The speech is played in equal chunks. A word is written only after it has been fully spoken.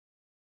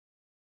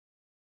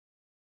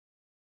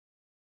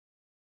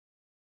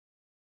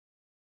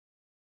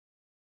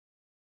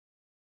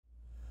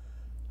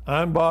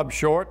I'm Bob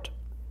Short,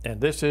 and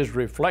this is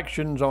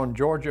Reflections on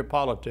Georgia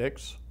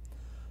Politics,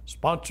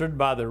 sponsored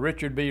by the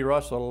Richard B.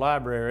 Russell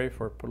Library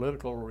for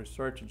Political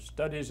Research and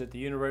Studies at the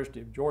University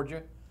of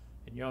Georgia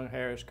and Young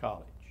Harris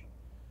College.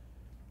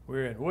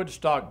 We're in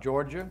Woodstock,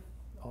 Georgia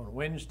on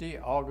Wednesday,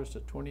 August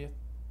the 20th,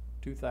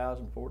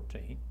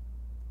 2014,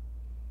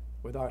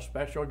 with our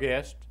special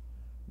guest,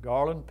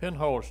 Garland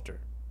Pinholster,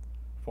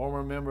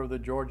 former member of the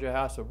Georgia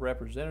House of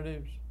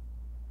Representatives,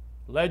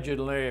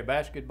 legendary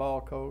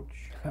basketball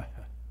coach,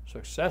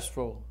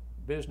 successful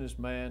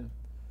businessman,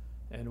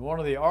 and one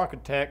of the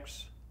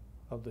architects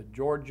of the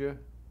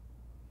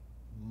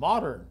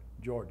modern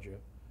Georgia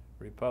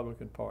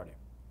Republican Party.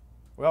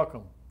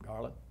 Welcome,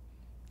 Garland.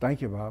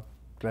 Thank you, Bob.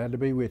 Glad to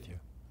be with you.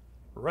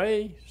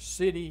 Ray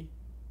City,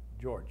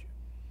 Georgia.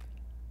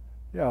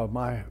 Yeah,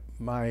 my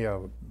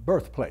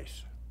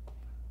birthplace.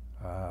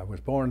 I was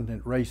born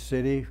in Ray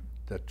City,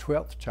 the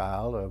 12th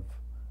child of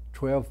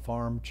 12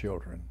 farm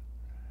children.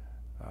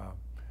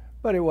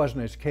 But it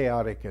wasn't as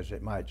chaotic as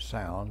it might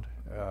sound.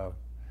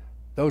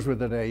 Those were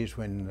the days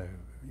when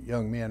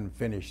young men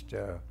finished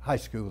high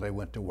school, they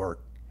went to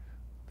work.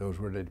 Those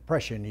were the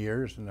Depression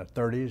years in the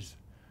 30s.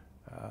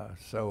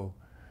 So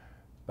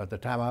by the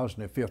time I was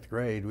in the 5th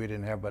grade, we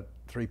didn't have but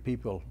three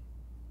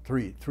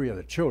of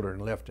the children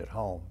left at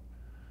home.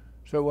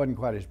 So it wasn't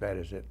quite as bad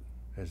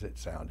as it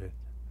sounded.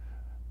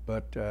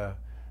 But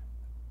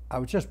I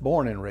was just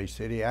born in Ray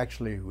City.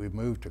 Actually, we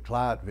moved to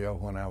Clydeville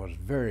when I was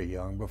very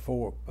young,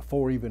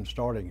 before even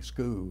starting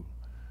school.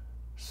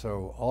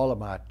 So all of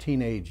my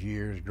teenage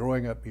years,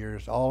 growing up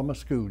years, all of my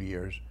school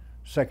years,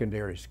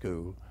 secondary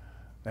school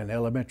and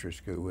elementary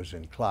school was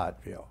in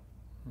Clydeville.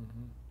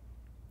 Mm-hmm.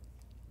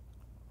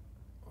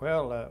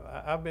 Well,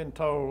 I've been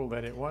told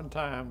that at one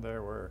time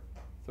there were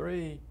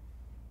 3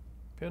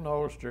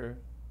 Pinholster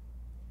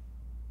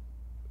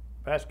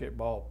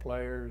basketball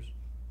players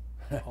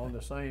on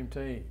the same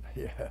team.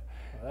 Yeah.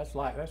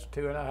 Well, that's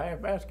 2.5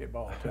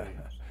 basketball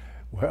teams.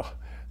 Well,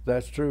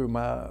 that's true.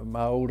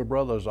 My older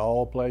brothers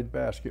all played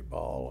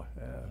basketball.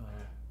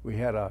 We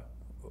had a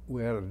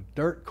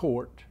dirt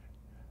court.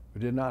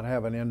 We did not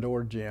have an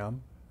indoor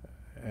gym,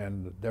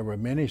 and there were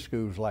many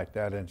schools like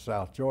that in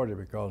South Georgia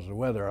because the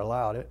weather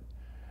allowed it.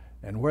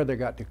 And where they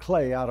got the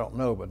clay, I don't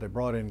know, but they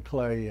brought in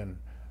clay and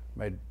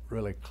made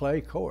really clay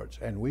courts,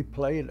 and we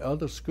played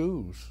other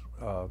schools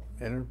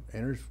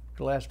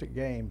interscholastic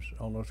games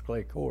on those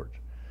clay courts.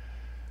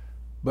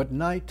 But in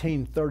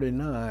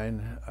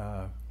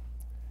 1939,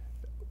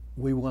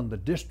 we won the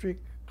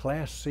district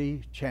Class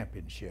C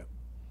championship,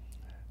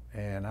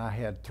 and I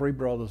had 3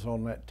 brothers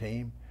on that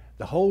team.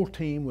 The whole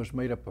team was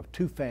made up of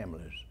 2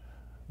 families,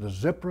 the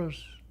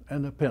Zippers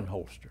and the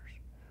Pinholsters.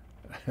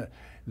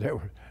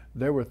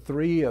 There were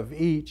 3 of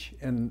each,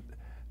 and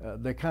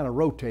they kind of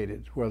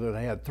rotated whether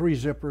they had 3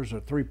 Zippers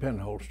or 3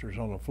 Pinholsters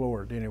on the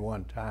floor at any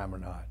one time or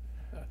not.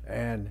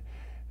 And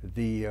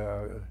the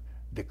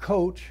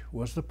coach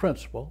was the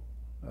principal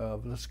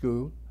of the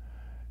school,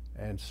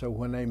 and so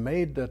when they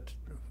made the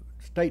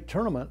state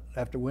tournament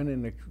after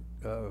winning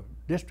the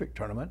district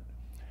tournament,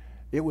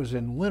 it was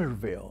in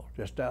Winterville,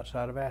 just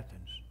outside of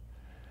Athens.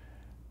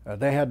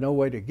 They had no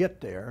way to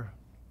get there,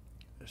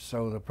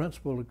 so the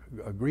principal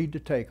agreed to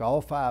take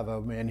all 5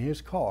 of them in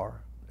his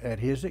car at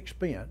his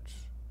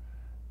expense,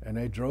 and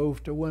they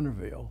drove to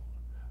Winterville,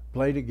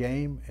 played a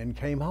game, and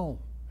came home.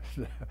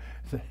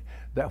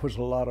 That was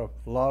a lot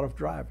of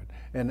driving,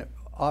 and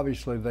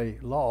obviously they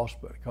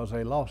lost because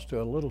they lost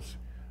to a little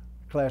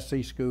Class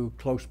C school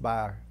close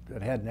by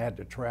that hadn't had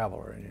to travel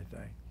or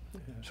anything.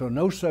 Yeah. So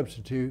no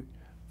substitute,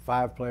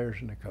 5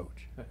 players and a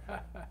coach.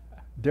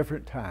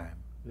 Different time.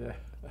 Yeah.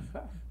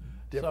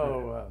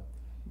 So,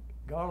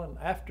 Garland,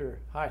 after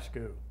high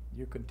school,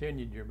 you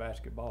continued your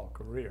basketball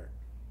career.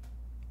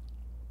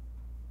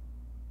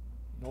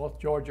 North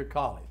Georgia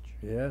College.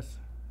 Yes,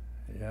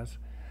 yes.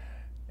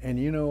 And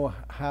you know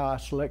how I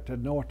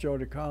selected North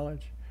Georgia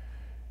College?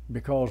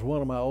 Because one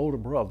of my older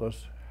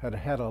brothers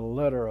had a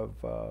letter of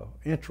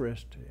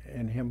interest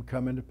in him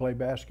coming to play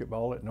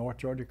basketball at North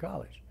Georgia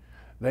College.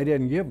 They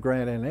didn't give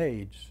grant and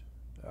aids.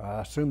 I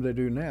assume they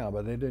do now,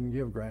 but they didn't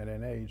give grant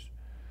and aids.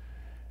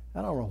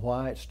 I don't know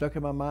why, it stuck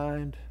in my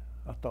mind.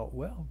 I thought,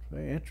 well,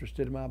 they're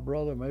interested in my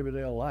brother, maybe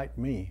they'll like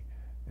me,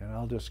 and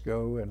I'll just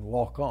go and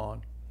walk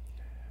on.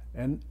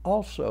 And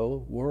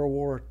also, World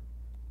War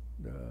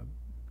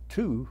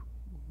II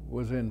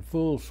was in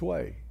full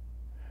sway,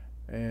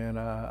 and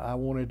I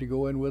wanted to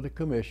go in with a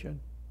commission.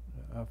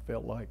 I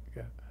felt like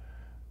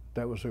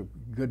that was a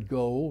good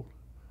goal,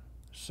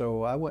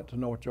 so I went to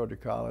North Georgia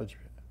College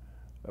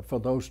for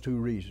those 2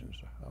 reasons.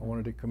 I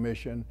wanted a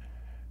commission,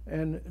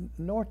 and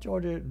North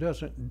Georgia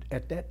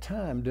at that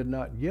time did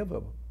not give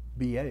a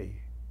BA.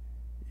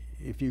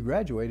 If you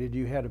graduated,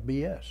 you had a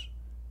BS.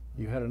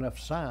 You had enough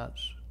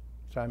science by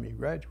the time you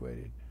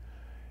graduated.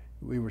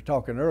 We were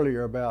talking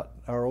earlier about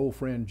our old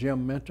friend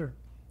Jim Minter,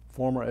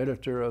 former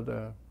editor of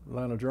the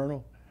Atlanta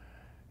Journal.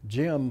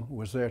 Jim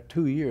was there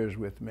 2 years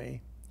with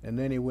me, and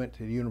then he went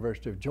to the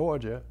University of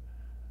Georgia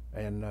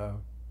and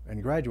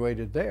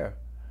graduated there.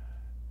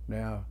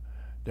 Now,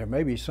 there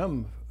may be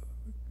some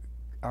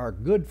our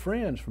good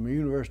friends from the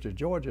University of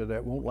Georgia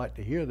that won't like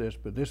to hear this,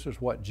 but this is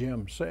what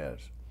Jim says.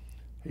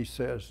 He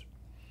says,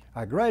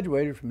 I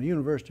graduated from the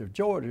University of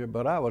Georgia,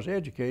 but I was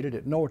educated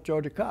at North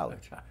Georgia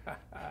College.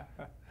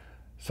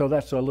 So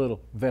that's a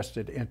little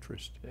vested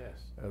interest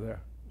there.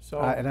 So,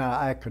 and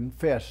I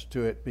confess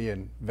to it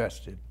being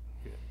vested.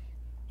 Good.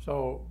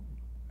 So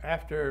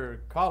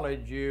after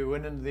college, you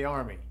went into the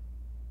Army.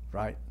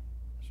 Right.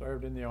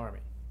 Served in the Army.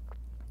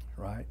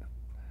 Right.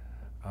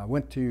 I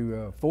went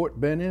to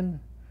Fort Benning.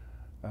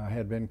 I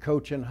had been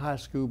coaching high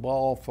school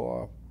ball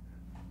for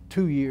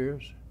 2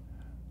 years.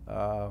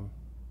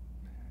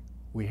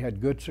 We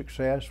had good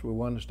success. We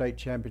won the state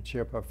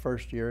championship our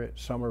first year at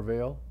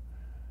Somerville.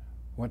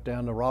 Went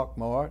down to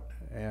Rockmart,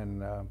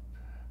 and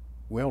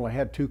we only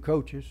had 2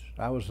 coaches.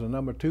 I was the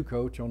number 2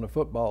 coach on the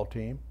football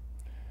team,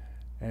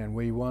 and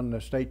we won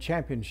the state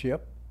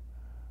championship.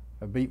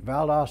 I beat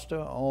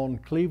Valdosta on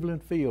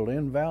Cleveland Field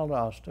in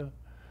Valdosta,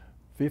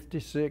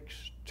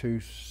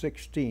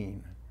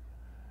 56-16.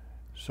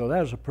 So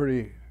that was a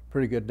pretty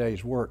good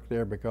day's work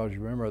there, because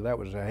you remember that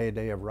was the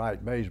heyday of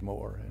Wright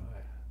Bazemore, and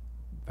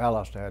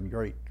Valdosta had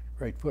great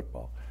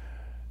football.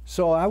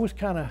 So I was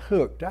kind of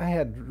hooked. I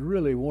had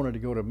really wanted to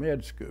go to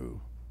med school,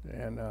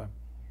 and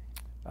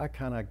I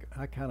kind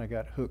of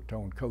got hooked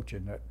on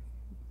coaching that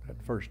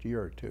first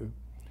year or two.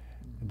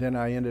 And then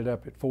I ended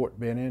up at Fort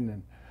Benning,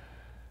 and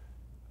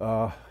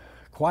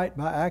quite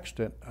by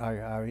accident,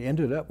 I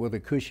ended up with a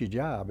cushy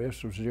job.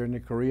 This was during the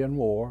Korean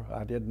War.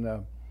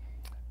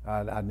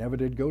 I never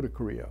did go to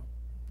Korea.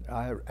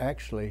 I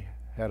actually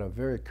had a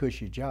very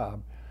cushy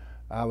job.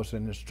 I was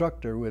an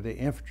instructor with the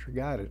infantry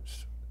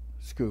guidance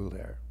school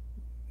there,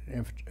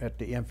 at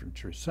the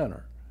infantry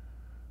center.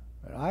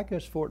 And I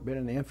guess Fort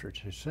Benning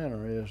Infantry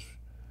Center is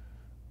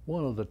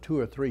one of the 2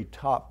 or 3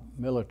 top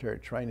military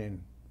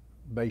training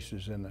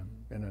bases in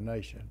the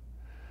nation.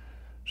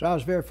 So I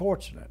was very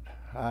fortunate.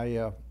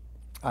 I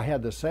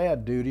had the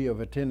sad duty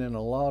of attending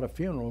a lot of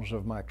funerals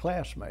of my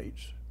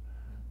classmates.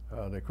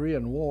 The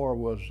Korean War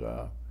was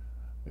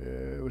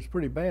it was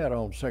pretty bad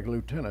on second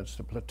lieutenants.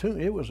 The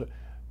platoon, it was,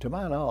 to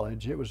my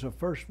knowledge, it was the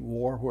first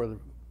war where the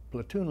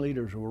platoon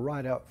leaders were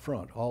right out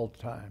front all the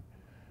time.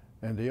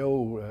 And the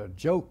old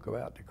joke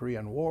about the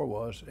Korean War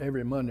was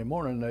every Monday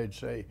morning they'd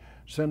say,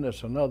 send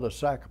us another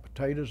sack of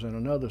potatoes and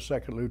another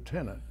second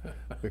lieutenant,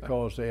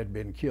 because they had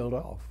been killed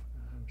off.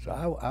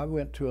 So I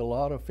went to a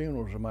lot of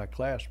funerals of my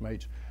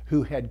classmates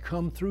who had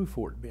come through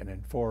Fort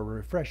Benning for a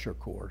refresher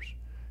course.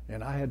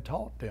 And I had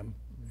taught them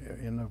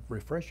in the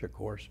refresher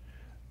course.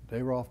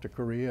 They were off to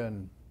Korea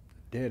and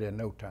dead in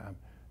no time.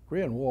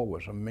 Korean War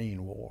was a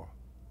mean war.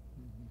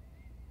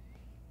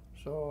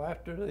 So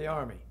after the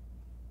Army,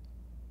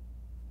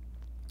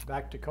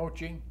 back to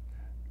coaching?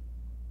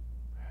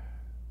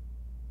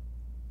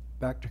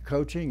 Back to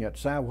coaching at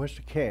Southwest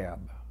DeKalb.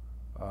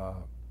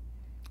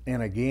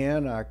 And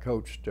again, I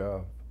coached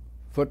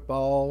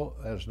football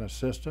as an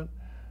assistant,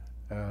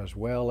 as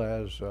well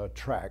as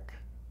track.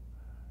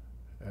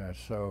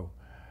 So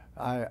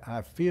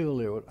I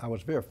feel I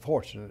was very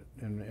fortunate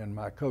in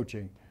my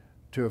coaching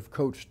to have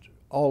coached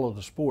all of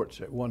the sports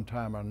at one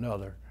time or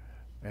another,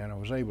 and I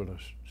was able to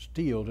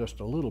steal just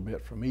a little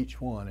bit from each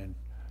one in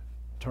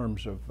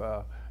terms of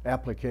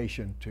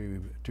application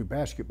to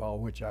basketball,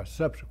 which I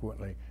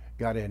subsequently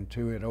got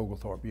into at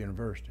Oglethorpe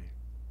University.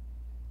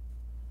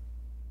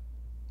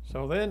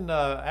 So then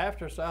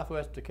after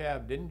Southwest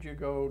DeKalb, didn't you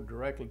go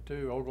directly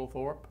to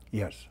Oglethorpe?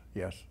 Yes,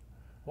 yes.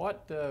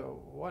 What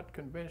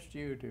convinced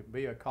you to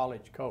be a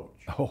college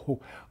coach? Oh,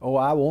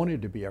 I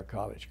wanted to be a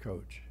college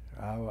coach.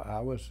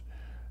 I was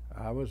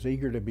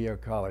eager to be a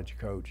college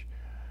coach.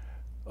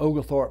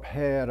 Oglethorpe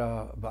had,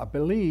 I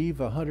believe,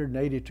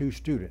 182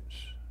 students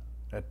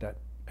at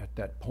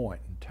that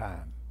point in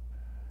time,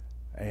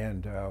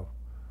 and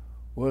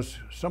was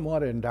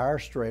somewhat in dire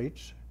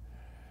straits.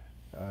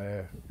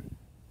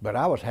 But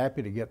I was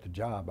happy to get the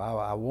job.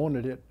 I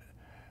wanted it.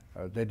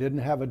 They didn't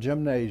have a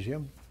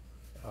gymnasium.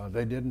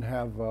 They didn't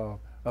have a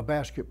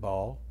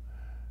basketball.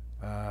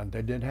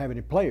 They didn't have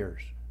any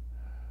players.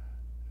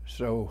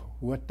 So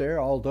went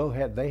there, although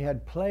they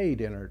had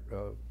played in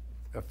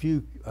a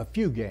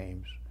few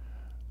games,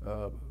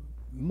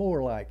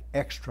 more like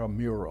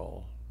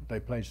extramural.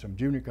 They played some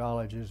junior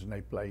colleges, and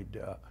they played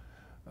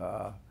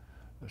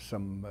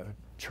some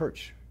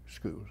church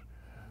schools.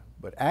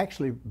 But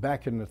actually,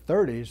 back in the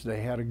 30s,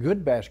 they had a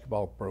good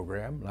basketball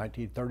program.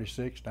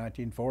 1936,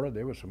 1940,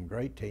 there were some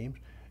great teams.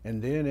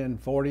 And then in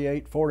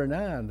 48,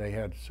 49, they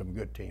had some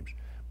good teams.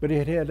 But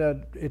it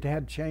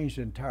had changed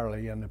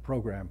entirely, and the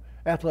program,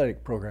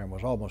 athletic program,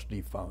 was almost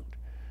defunct.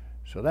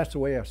 So that's the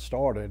way I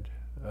started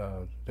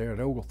there at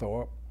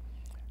Oglethorpe.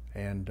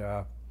 And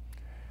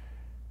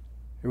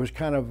it was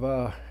kind of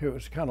a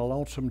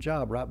lonesome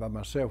job right by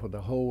myself with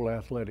the whole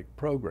athletic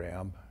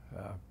program.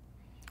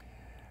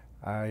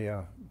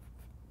 I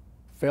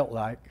felt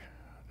like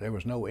there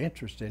was no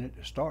interest in it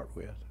to start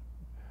with.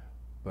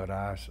 But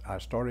I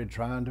started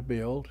trying to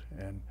build,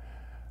 and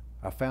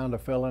I found a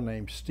fellow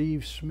named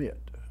Steve Smith.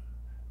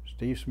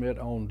 Steve Smith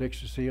owned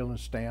Dixie Seal and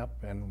Stamp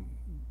and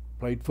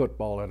played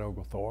football at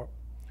Oglethorpe.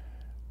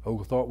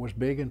 Oglethorpe was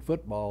big in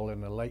football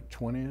in the late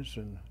 20s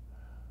and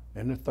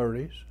in the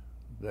 30s.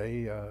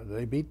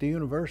 They beat the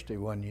university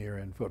one year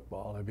in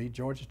football. They beat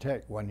Georgia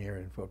Tech one year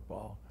in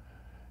football.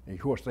 And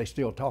of course, they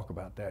still talk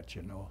about that,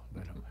 you know.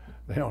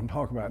 They don't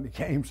talk about the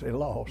games they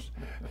lost.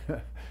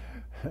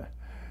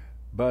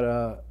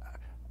 But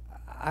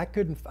I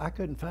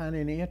couldn't find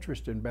any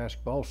interest in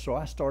basketball, so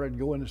I started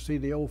going to see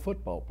the old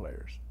football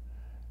players,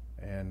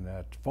 and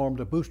formed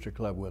a booster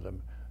club with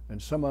them.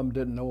 And some of them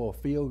didn't know a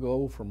field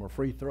goal from a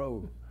free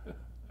throw,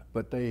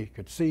 but they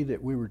could see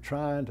that we were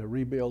trying to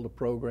rebuild the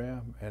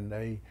program, and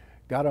they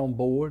got on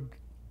board,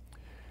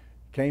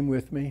 came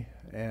with me,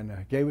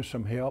 and gave us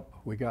some help.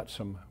 We got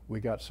some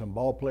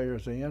ball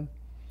players in,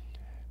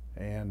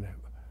 and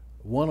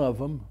one of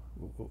them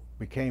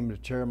became the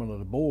chairman of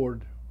the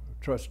board of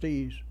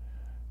trustees,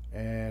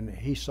 and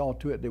he saw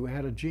to it that we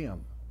had a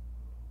gym.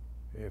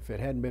 If it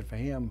hadn't been for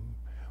him,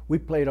 we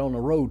played on the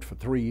road for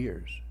 3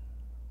 years.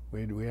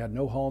 We had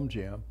no home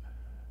gym,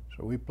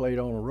 so we played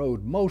on the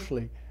road,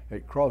 mostly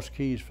at Cross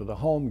Keys for the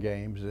home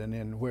games, and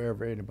then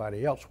wherever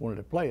anybody else wanted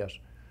to play us.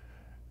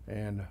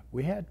 And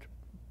we had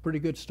a pretty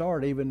good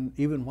start,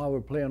 even while we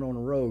were playing on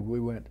the road.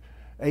 We went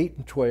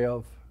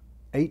 8-12,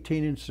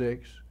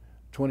 18-6,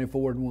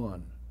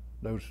 24-1,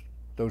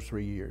 those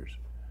 3 years.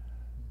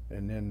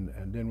 And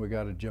then we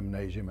got a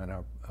gymnasium, and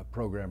our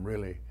program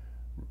really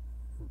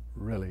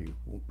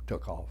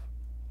took off.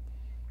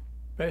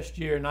 Best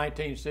year,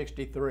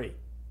 1963.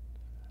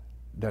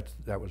 That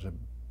was the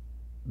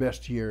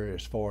best year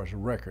as far as the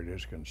record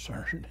is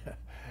concerned.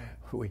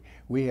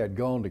 we had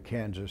gone to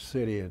Kansas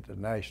City at the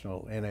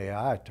National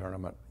NAI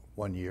tournament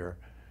one year,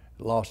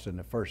 lost in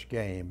the first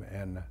game,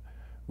 and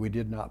we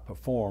did not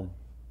perform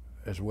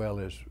as well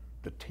as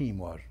the team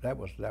was. That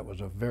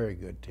was a very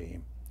good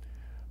team.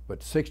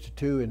 But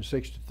 62 and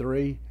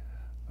 63,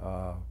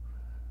 I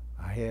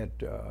had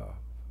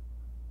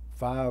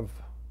 5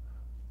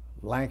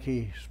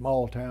 lanky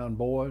small town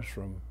boys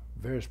from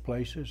various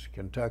places,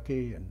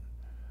 Kentucky and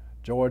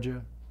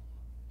Georgia,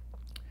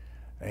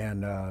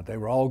 and they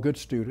were all good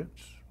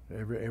students.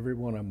 Every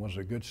one of them was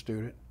a good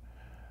student.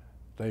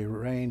 They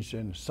ranged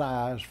in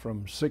size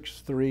from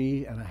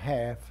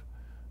 6'3.5"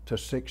 to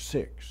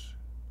 6'6".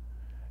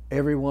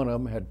 Every one of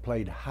them had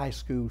played high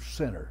school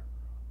center.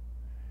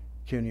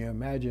 Can you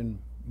imagine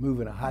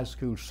moving a high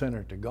school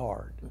center to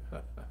guard?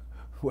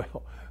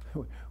 Well,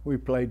 we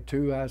played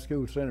 2 high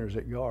school centers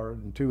at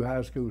guard and 2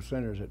 high school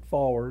centers at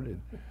forward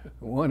and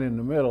 1 in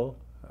the middle.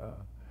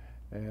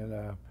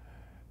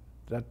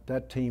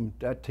 That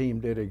team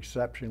did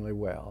exceptionally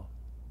well.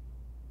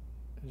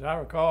 As I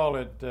recall,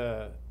 it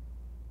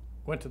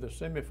went to the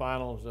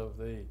semifinals of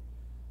the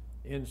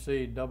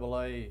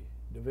NCAA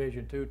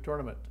Division II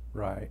tournament.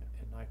 Right.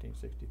 In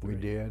 1963.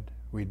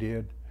 We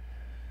did.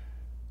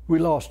 We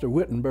lost to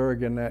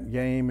Wittenberg in that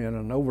game in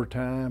an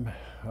overtime.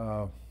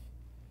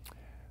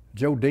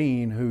 Joe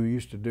Dean, who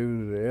used to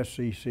do the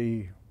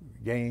SEC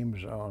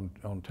games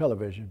on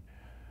television,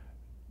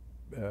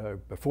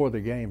 before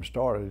the game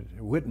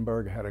started,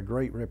 Wittenberg had a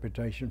great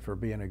reputation for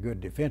being a good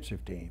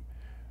defensive team.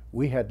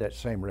 We had that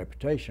same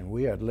reputation.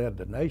 We had led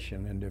the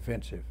nation in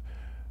defensive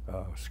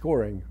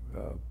scoring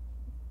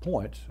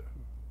points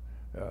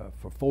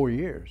for 4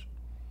 years.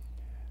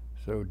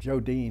 So Joe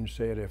Dean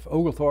said, if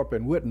Oglethorpe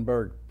and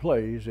Wittenberg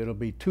plays, it'll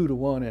be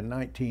 2-1 in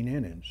 19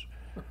 innings.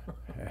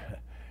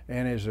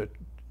 And as it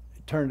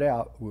turned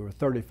out, we were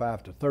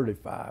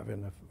 35-35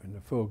 in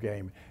the full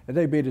game, and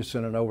they beat us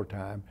in an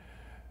overtime.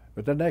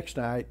 But the next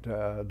night,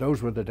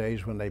 those were the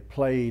days when they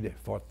played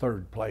for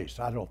 3rd place.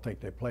 I don't think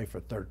they play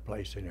for 3rd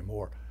place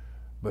anymore.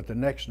 But the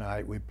next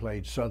night, we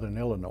played Southern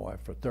Illinois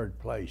for 3rd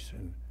place,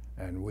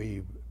 and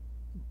we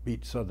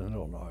beat Southern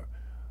Illinois.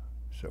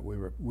 So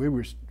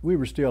we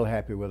were still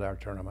happy with our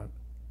tournament.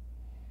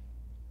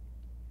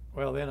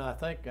 Well, then I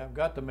think I've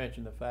got to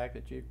mention the fact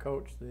that you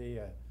coached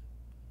the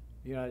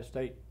United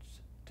States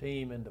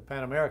team in the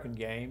Pan American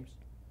Games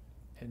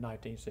in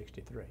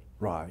 1963.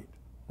 Right.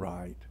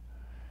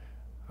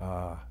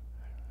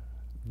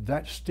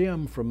 That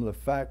stemmed from the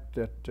fact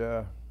that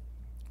the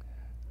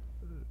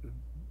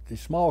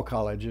small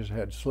colleges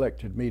had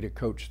selected me to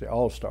coach the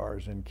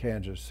All-Stars in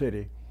Kansas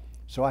City.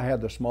 So I had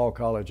the small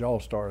college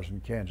All-Stars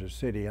in Kansas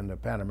City in the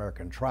Pan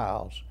American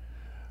trials.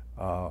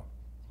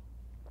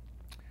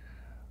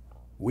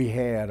 We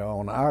had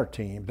on our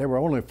team, there were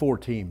only 4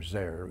 teams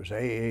there. It was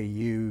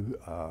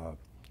AAU,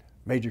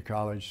 major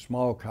college,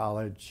 small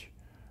college,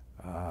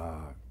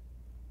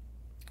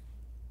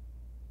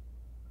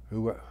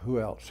 who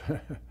else?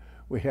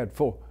 We had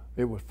 4.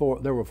 It was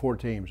 4. There were 4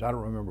 teams. I don't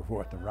remember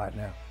 4 of them right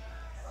now,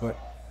 but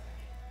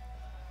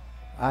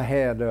I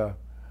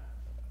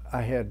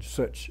had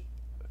such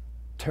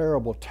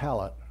terrible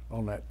talent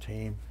on that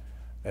team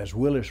as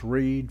Willis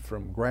Reed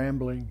from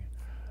Grambling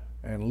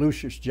and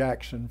Lucius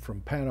Jackson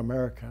from Pan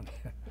American.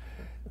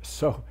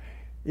 So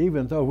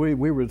even though we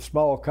were the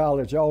small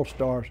college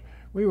All-Stars,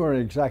 we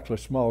weren't exactly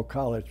small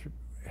college,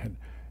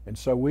 and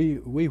so we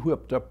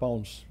whipped up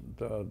on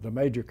the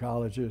major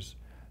colleges,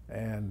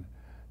 and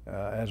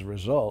as a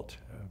result,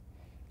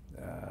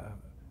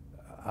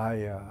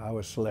 I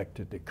was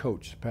selected to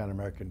coach the Pan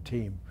American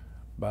team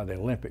by the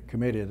Olympic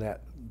Committee.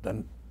 That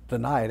the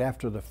night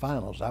after the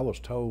finals, I was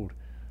told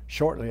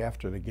shortly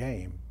after the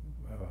game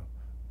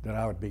that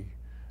I would be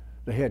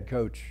the head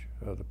coach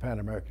of the Pan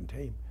American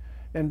team.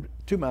 And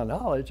to my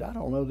knowledge, I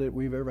don't know that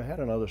we've ever had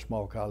another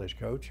small college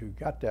coach who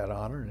got that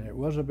honor, and it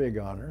was a big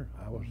honor.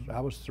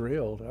 I was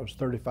thrilled. I was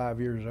 35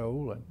 years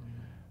old, and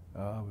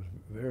I was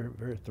very,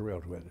 very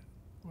thrilled with it.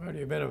 Well,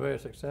 you've been a very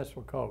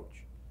successful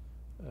coach.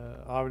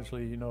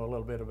 Obviously, you know a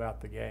little bit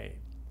about the game.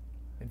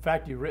 In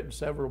fact, you've written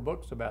several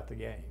books about the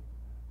game.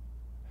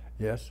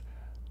 Yes,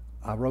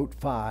 I wrote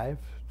 5.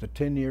 The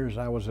 10 years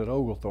I was at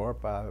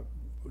Oglethorpe, I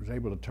was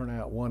able to turn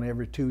out one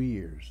every 2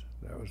 years.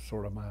 That was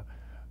sort of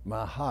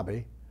my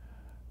hobby.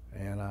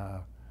 And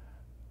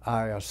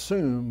I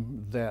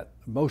assume that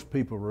most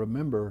people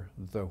remember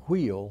the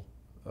wheel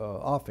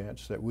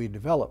offense that we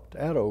developed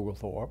at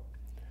Oglethorpe.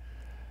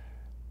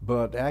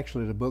 But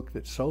actually the book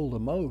that sold the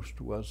most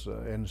was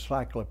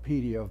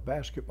Encyclopedia of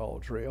Basketball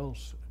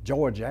Drills.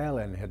 George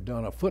Allen had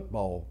done a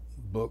football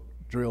book,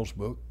 drills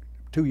book,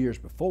 2 years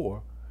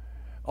before.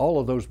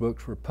 All of those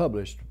books were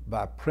published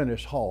by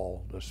Prentice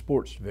Hall, the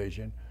sports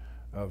division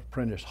of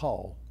Prentice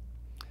Hall.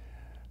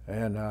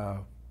 And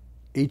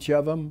each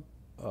of them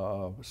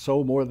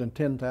sold more than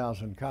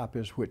 10,000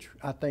 copies, which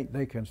I think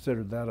they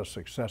considered that a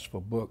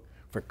successful book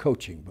for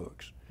coaching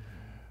books.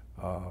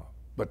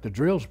 But the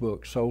drills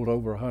book sold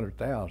over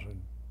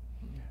 100,000.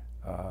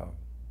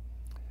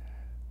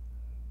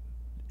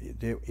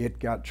 It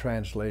got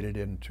translated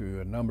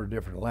into a number of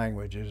different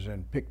languages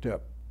and picked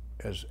up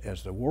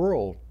as the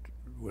world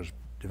was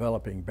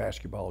developing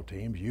basketball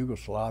teams.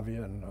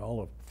 Yugoslavia and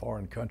all of the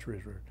foreign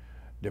countries were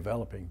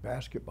developing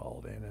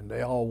basketball then, and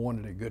they all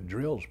wanted a good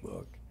drills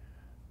book.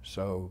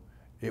 So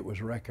it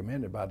was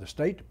recommended by the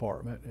State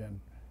Department, and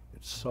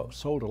it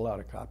sold a lot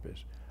of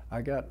copies.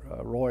 I got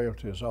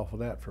royalties off of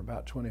that for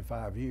about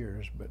 25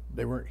 years, but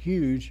they weren't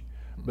huge,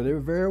 but they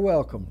were very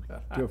welcome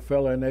to a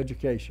fellow in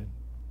education.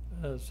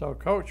 So,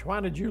 Coach,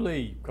 why did you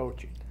leave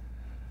coaching?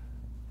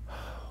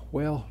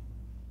 Well,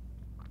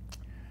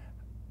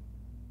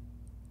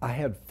 I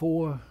had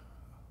four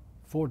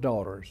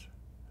daughters,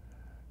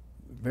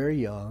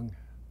 very young,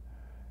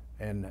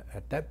 and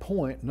at that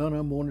point, none of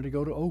them wanted to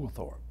go to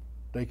Oglethorpe.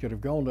 They could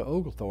have gone to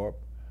Oglethorpe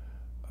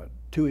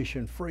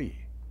tuition free,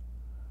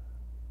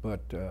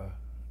 but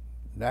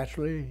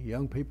naturally,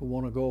 young people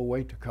want to go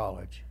away to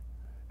college,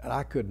 and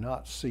I could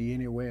not see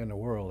any way in the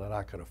world that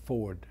I could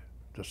afford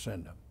to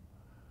send them.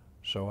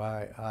 So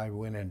I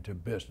went into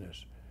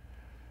business,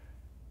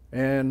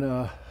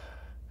 and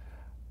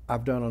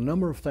I've done a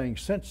number of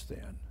things since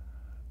then,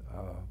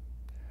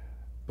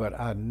 but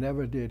I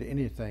never did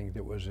anything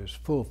that was as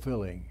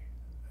fulfilling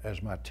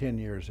as my 10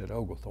 years at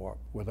Oglethorpe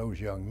with those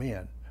young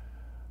men.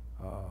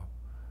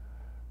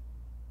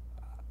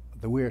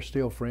 We're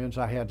still friends.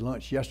 I had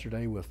lunch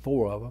yesterday with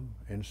 4 of them.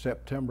 In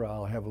September,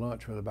 I'll have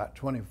lunch with about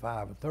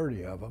 25 or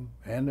 30 of them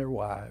and their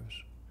wives.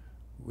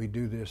 We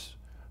do this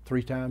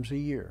 3 times a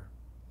year.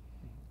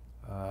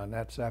 And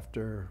that's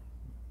after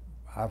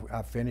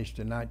I finished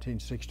in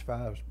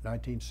 1965,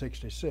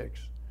 1966.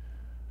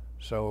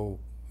 So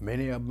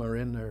many of them are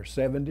in their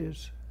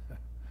 70s,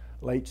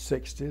 late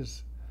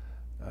 60s.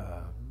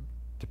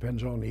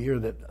 Depends on the year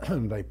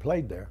that they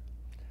played there.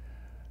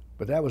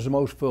 But that was the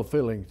most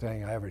fulfilling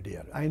thing I ever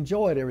did. I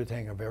enjoyed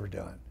everything I've ever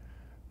done.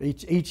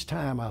 Each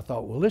time I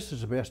thought, well, this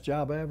is the best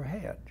job I ever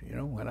had. You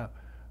know,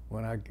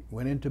 when I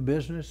went into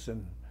business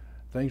and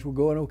things were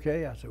going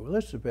okay, I said, well,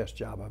 this is the best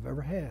job I've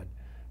ever had.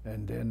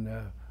 And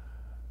then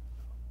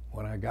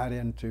when I got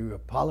into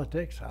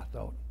politics, I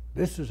thought,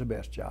 this is the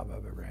best job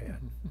I've ever had.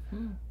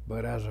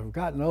 But as I've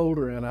gotten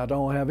older and I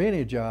don't have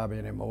any job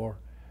anymore,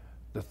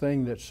 the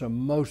thing that's the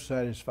most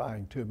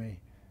satisfying to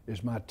me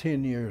is my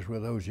 10 years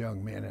with those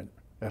young men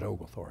at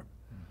Oglethorpe.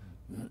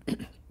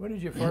 When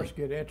did you first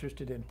get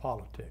interested in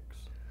politics?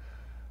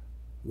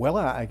 Well,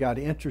 I got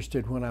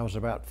interested when I was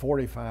about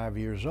 45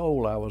 years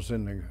old. I was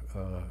in the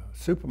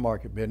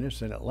supermarket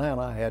business in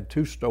Atlanta. I had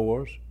 2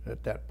 stores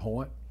at that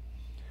point.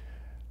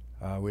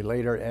 We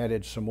later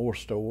added some more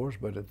stores,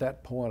 but at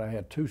that point I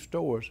had 2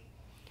 stores.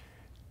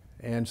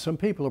 And some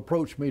people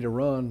approached me to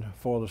run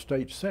for the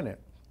state Senate,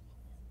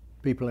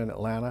 people in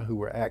Atlanta who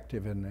were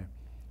active in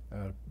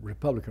the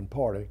Republican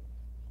Party.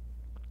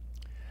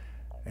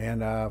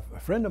 And a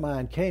friend of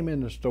mine came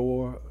in the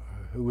store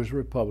who was a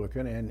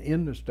Republican and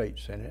in the state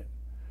Senate.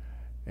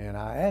 And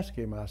I asked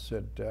him, I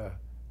said,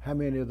 how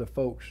many of the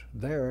folks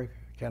there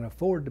can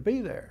afford to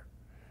be there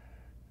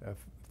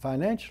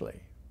financially?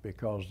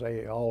 Because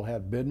they all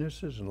had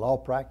businesses and law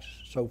practice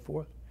and so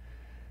forth.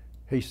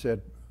 He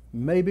said,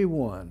 maybe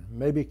one,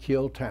 maybe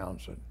Kill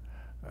Townsend.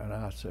 And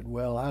I said,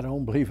 well, I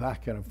don't believe I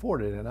can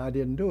afford it, and I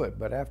didn't do it.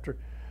 But after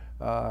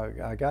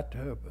I got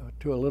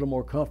to a little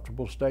more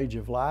comfortable stage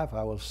of life,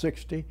 I was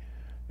 60,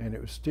 and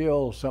it was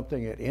still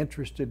something that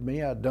interested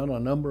me. I'd done a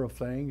number of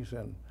things,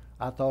 and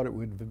I thought it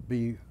would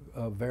be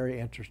a very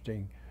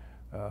interesting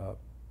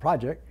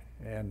project,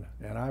 and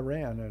I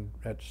ran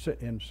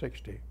in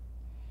 60,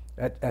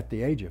 at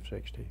the age of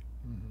 60.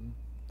 Mm-hmm.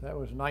 That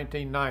was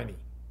 1990.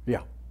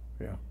 Yeah,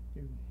 yeah.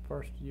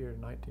 First year,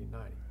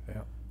 1990.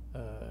 Yeah.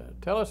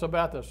 Tell us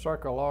about the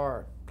Circle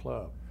R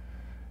Club.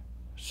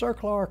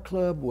 Circle R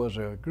Club was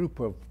a group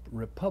of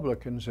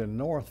Republicans in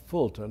North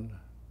Fulton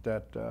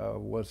that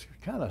was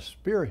kind of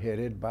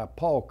spearheaded by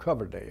Paul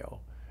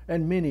Coverdale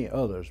and many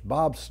others.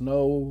 Bob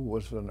Snow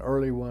was an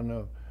early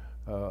one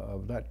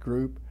of that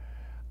group.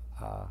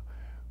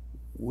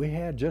 We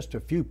had just a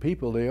few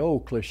people. The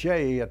old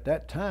cliche at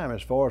that time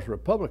as far as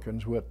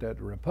Republicans was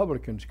that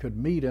Republicans could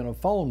meet in a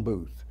phone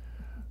booth.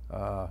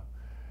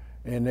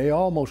 And they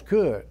almost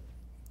could.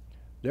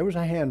 There was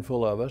a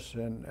handful of us,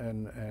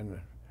 and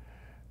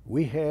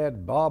we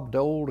had Bob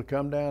Dole to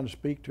come down and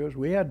speak to us.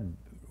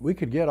 We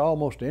could get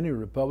almost any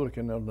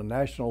Republican on the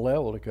national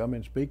level to come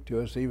and speak to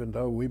us, even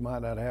though we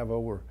might not have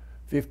over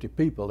 50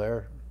 people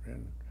there,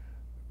 and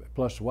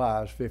plus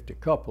wives, 50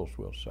 couples,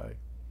 we'll say.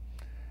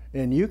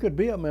 And you could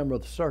be a member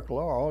of the Circle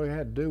R. All you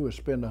had to do was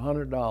spend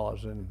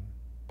 $100 and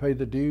pay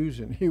the dues,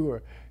 and you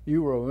were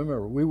a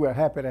member. We were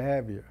happy to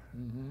have you.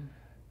 Mm-hmm.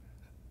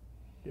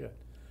 Yeah.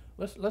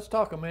 Let's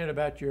talk a minute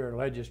about your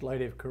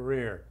legislative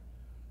career.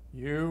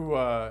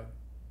 You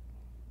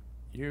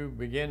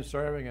began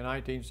serving in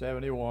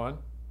 1971.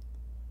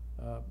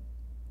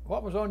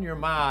 What was on your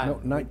mind? No,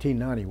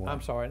 1991.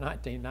 I'm sorry,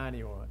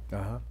 1991.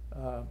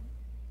 Uh-huh.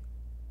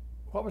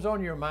 What was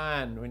on your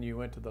mind when you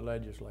went to the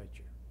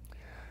legislature?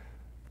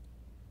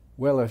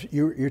 Well, if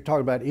you're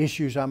talking about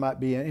issues I might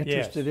be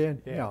interested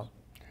in? Yes. Yeah.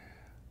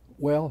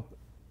 Well,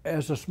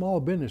 as a small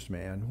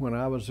businessman, when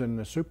I was in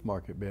the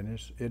supermarket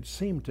business, it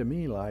seemed to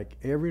me like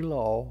every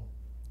law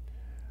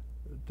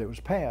that was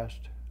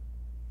passed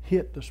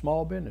hit the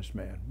small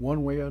businessman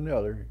one way or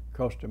another,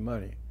 cost him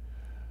money.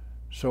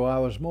 So I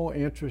was more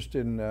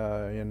interested in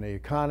the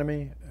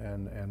economy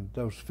and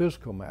those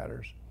fiscal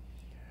matters.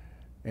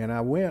 And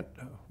I went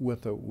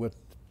with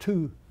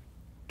two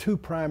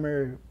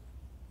primary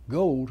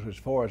goals as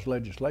far as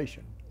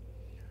legislation.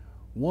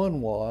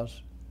 One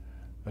was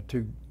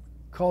to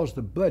cause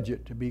the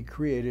budget to be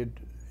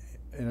created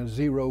in a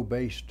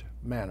zero-based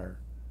manner,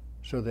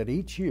 so that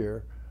each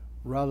year,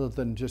 rather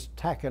than just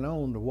tacking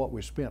on to what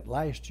we spent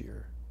last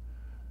year,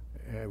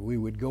 we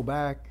would go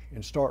back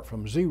and start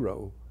from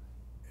zero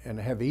and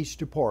have each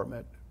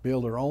department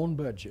build their own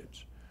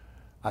budgets.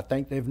 I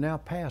think they've now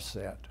passed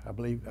that. I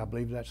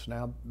believe that's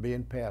now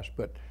being passed.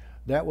 But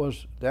that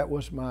was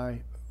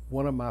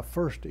one of my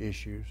first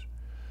issues.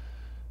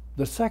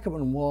 The second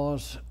one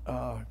was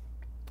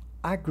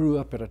I grew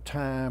up at a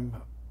time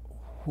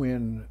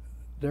when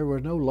there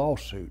were no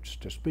lawsuits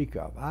to speak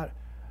of.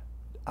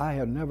 I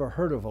had never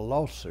heard of a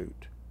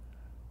lawsuit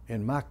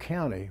in my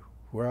county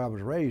where I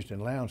was raised, in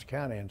Lowndes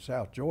County in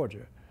South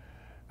Georgia.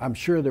 I'm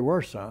sure there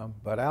were some,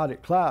 but out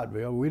at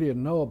Clydeville, we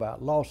didn't know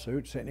about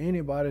lawsuits, and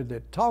anybody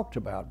that talked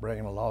about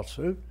bringing a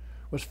lawsuit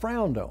was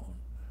frowned on.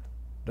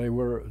 They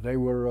were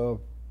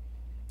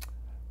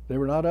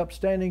not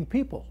upstanding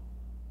people,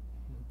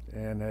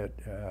 and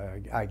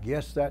I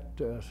guess that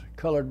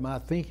colored my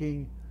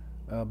thinking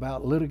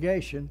about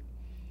litigation.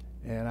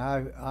 And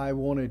I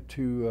wanted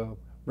to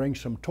bring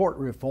some tort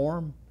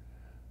reform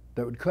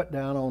that would cut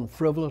down on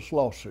frivolous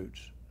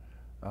lawsuits.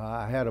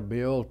 I had a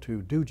bill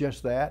to do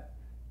just that,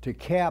 to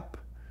cap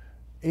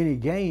any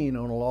gain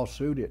on a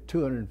lawsuit at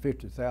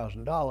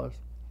 $250,000,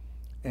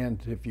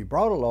 and if you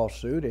brought a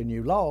lawsuit and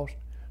you lost,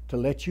 to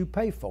let you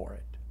pay for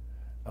it,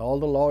 all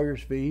the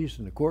lawyer's fees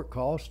and the court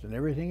costs and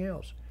everything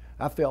else.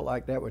 I felt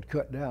like that would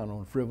cut down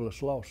on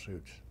frivolous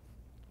lawsuits.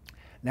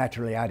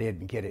 Naturally, I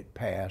didn't get it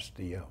passed.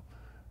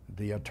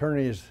 The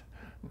attorney's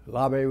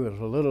lobby was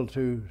a little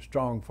too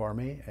strong for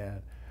me,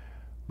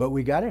 but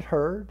we got it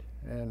heard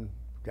and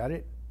got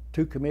it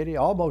to committee,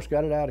 almost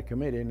got it out of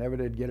committee, never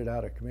did get it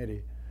out of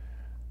committee.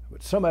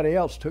 But somebody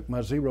else took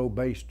my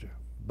zero-based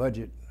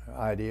budget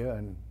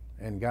idea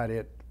and got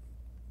it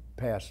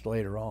passed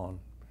later on.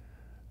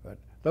 But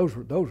those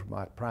were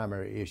my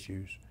primary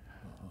issues.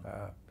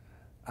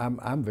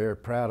 I'm very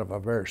proud of a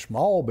very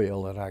small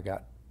bill that I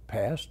got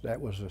passed.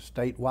 That was a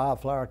state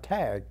wildflower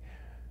tag.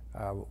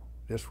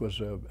 This was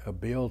a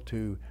bill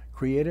to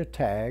create a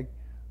tag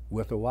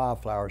with a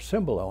wildflower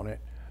symbol on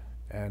it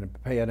and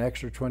pay an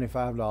extra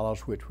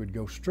 $25, which would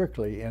go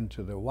strictly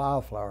into the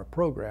wildflower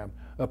program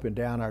up and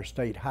down our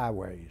state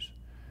highways.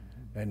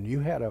 And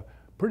you had a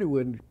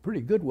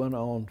pretty good one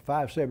on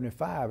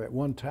 575 at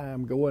one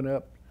time, going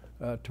up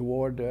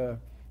toward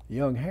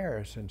Young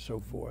Harris and so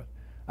forth.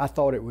 I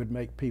thought it would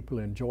make people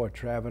enjoy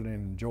traveling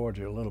in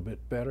Georgia a little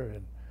bit better,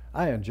 and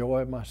I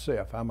enjoy it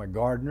myself. I'm a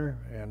gardener,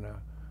 and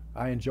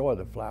I enjoy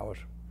the flowers.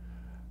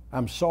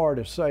 I'm sorry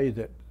to say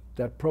that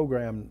that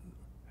program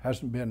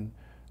hasn't been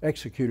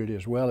executed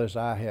as well as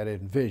I had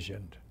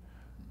envisioned.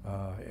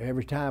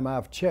 Every time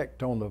I've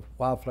checked on the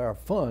Wildflower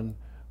Fund,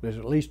 there's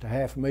at least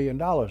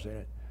 $500,000 in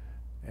it.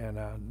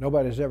 And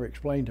nobody's ever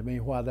explained to me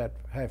why that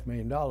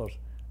 $500,000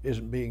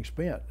 isn't being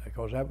spent,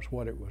 because that was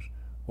what it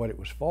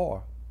was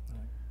for.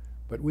 Right.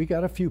 But we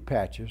got a few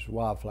patches,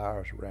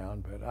 wildflowers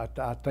around, but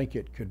I think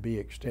it could be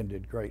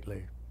extended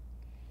greatly.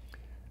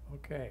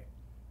 Okay.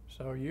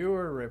 So you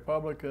were a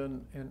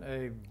Republican in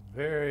a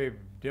very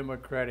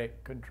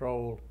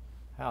Democratic-controlled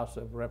House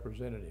of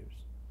Representatives.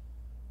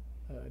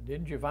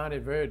 Didn't you find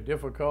it very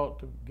difficult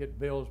to get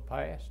bills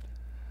passed?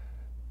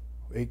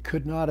 It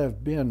could not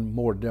have been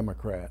more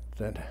Democrat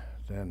than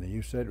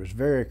you said. It was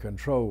very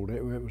controlled.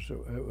 It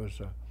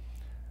was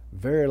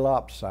very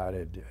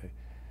lopsided.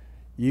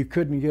 You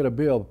couldn't get a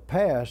bill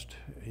passed.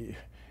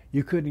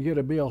 You couldn't get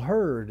a bill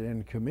heard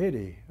in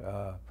committee.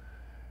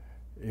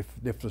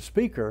 If the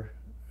speaker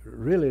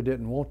really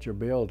didn't want your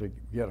bill to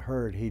get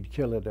heard, he'd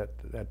kill it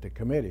at the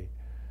committee.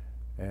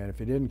 And if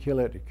he didn't kill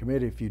it at the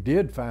committee, if you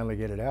did finally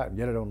get it out and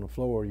get it on the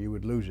floor, you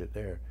would lose it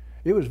there.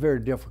 It was very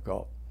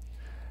difficult.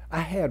 I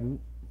had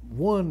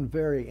one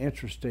very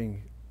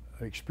interesting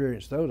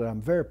experience, though, that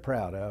I'm very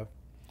proud of.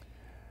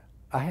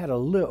 I had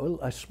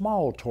a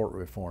small tort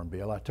reform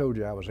bill. I told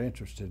you I was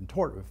interested in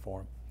tort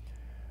reform.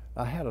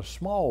 I had a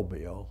small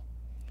bill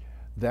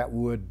that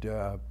would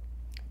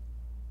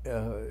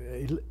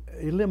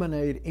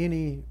eliminate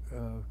any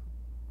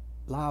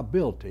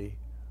liability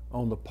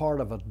on the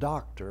part of a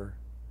doctor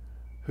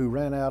who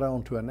ran out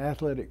onto an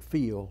athletic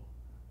field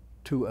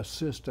to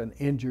assist an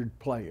injured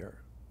player.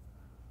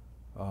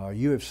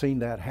 You have seen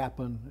that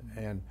happen,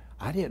 and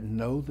I didn't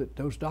know that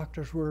those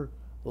doctors were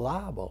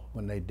liable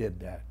when they did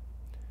that.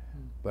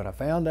 But I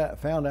found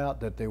out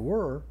that they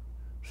were,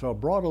 so I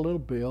brought a little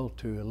bill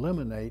to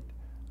eliminate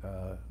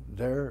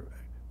their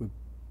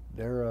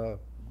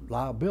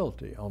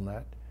liability on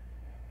that.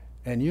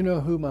 And you know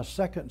who my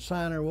second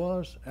signer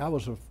was? I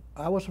was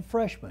a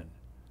freshman,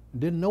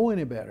 didn't know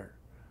any better.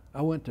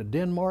 I went to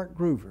Denmark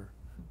Groover,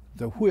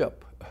 the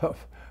whip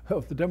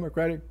of the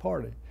Democratic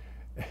Party.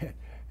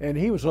 And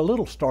he was a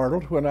little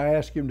startled when I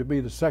asked him to be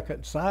the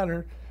second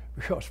signer,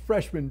 because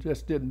freshmen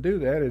just didn't do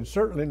that, and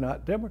certainly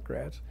not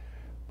Democrats.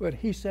 But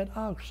he said,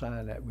 "I'll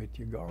sign that with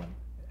you, Garland."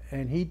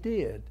 And he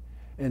did.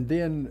 And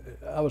then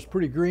I was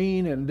pretty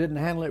green and didn't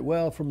handle it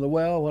well from the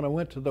well when I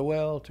went to the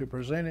well to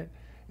present it,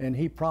 and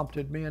he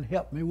prompted me and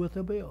helped me with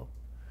the bill.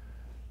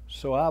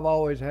 So I've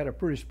always had a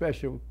pretty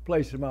special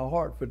place in my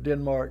heart for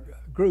Denmark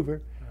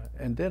Groover.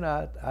 And then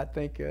I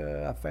think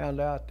I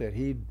found out that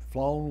he'd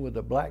flown with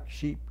the Black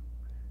Sheep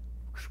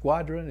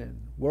Squadron in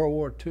World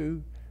War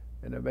II,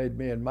 and it made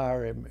me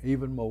admire him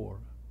even more.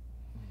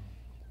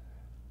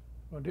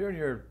 Well, during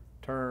your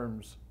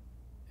terms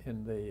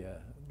in the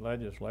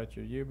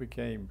legislature, you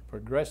became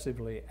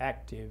progressively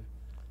active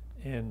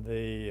in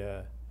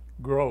the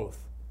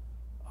growth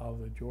of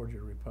the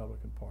Georgia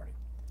Republican Party.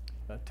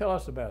 Now, tell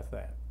us about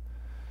that.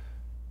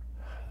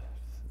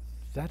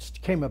 That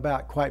came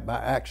about quite by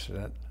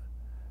accident,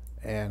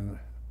 and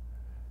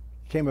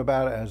came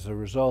about as a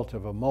result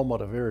of a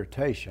moment of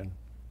irritation.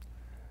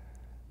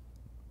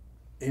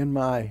 In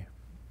my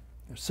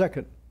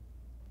second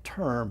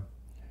term,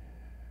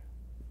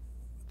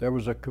 there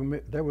was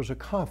a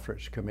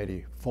conference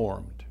committee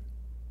formed.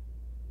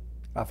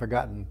 I've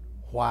forgotten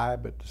why,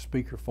 but the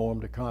speaker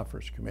formed a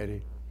conference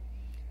committee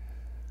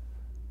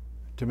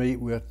to meet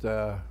with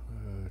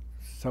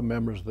some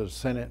members of the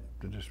Senate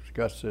to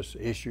discuss this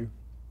issue.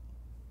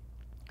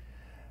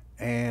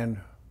 And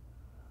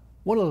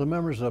one of the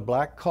members of the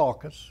Black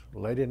Caucus, a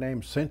lady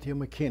named Cynthia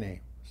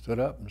McKinney, stood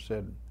up and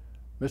said,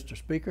 "Mr.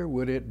 Speaker,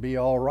 would it be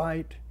all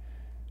right?"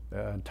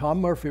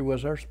 Tom Murphy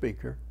was our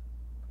speaker.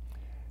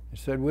 He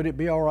said, "Would it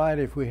be all right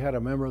if we had a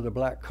member of the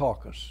Black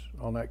Caucus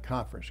on that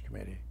conference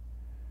committee?"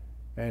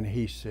 And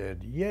he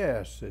said,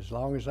 "Yes, as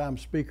long as I'm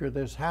Speaker of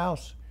this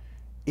House,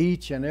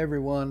 each and every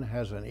one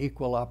has an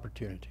equal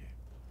opportunity."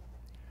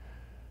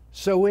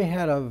 So we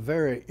had a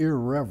very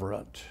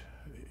irreverent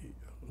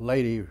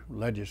lady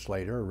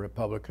legislator, a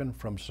Republican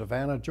from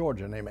Savannah,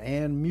 Georgia, named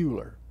Ann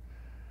Mueller.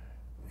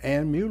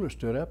 Ann Mueller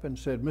stood up and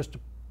said, "Mr.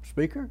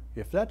 Speaker,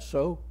 if that's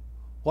so,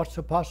 what's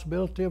the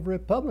possibility of a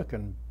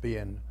Republican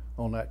being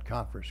on that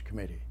conference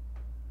committee?"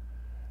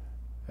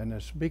 And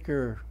the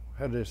speaker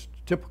had this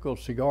typical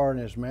cigar in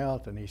his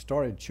mouth, and he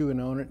started chewing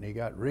on it, and he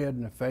got red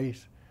in the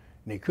face,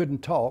 and he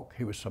couldn't talk.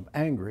 He was so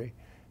angry.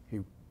 He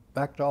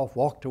backed off,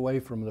 walked away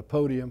from the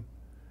podium,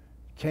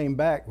 came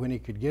back when he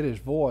could get his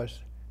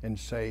voice and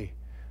say,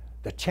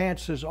 "The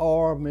chances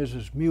are,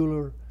 Mrs.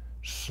 Mueller,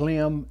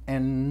 slim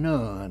and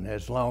none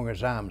as long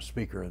as I'm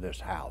Speaker of this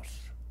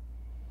House."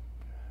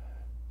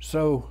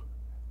 So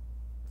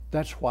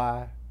that's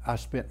why I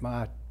spent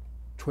my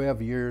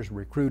 12 years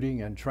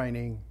recruiting and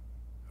training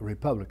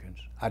Republicans.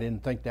 I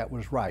didn't think that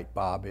was right,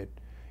 Bob.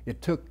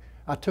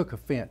 I took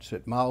offense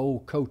at my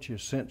old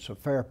coach's sense of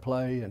fair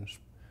play and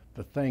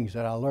the things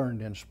that I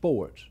learned in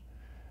sports.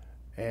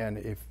 And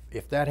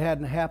if that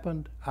hadn't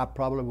happened, I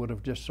probably would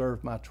have just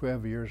served my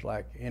 12 years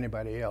like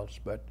anybody else.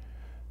 But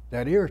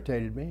that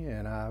irritated me,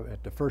 and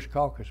at the first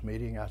caucus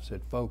meeting, I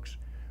said, "Folks,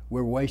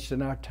 we're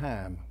wasting our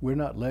time. We're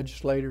not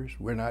legislators.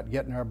 We're not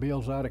getting our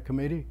bills out of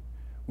committee.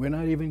 We're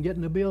not even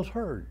getting the bills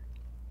heard.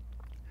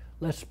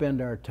 Let's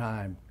spend our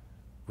time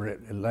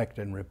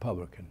electing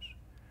Republicans."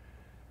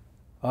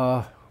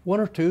 One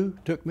or two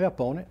took me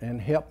up on it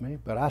and helped me,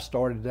 but I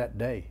started that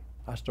day.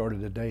 I started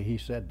the day he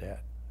said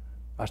that.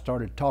 I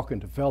started talking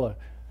to fellow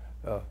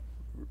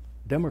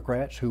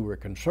Democrats who were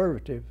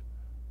conservative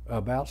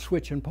about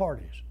switching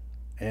parties.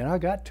 And I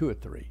got 2 or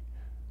 3.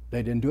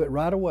 They didn't do it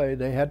right away.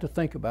 They had to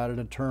think about it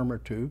a term or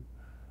two.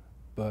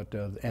 But,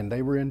 and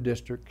they were in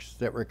districts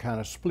that were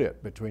kind of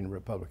split between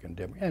Republican and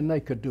Democrat, and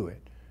they could do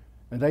it.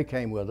 And they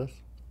came with us.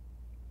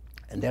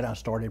 And then I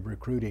started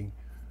recruiting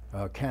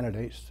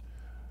candidates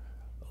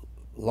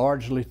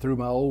largely through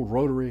my old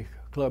Rotary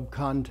Club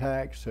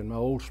contacts and my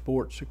old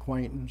sports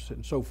acquaintance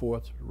and so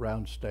forth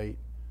around the state.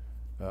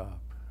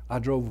 I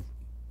drove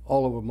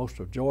all over most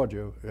of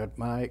Georgia at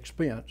my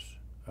expense.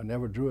 I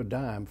never drew a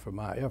dime for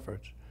my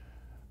efforts.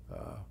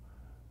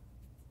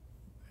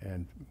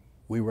 And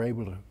we were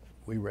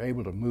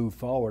able to move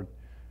forward.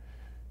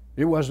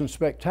 It wasn't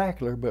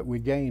spectacular, but we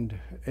gained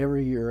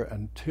every year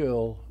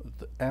until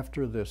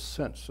after the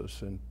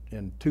census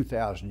in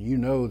 2000. You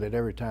know that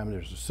every time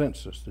there's a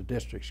census, the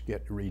districts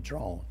get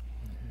redrawn.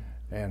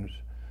 Mm-hmm. And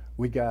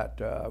we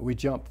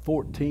jumped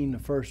 14 the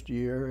first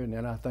year, and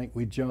then I think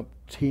we jumped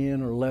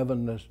 10 or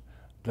 11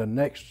 the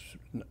next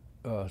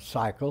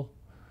cycle,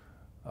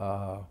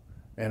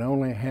 and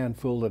only a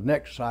handful the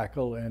next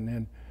cycle, and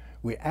then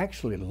we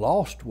actually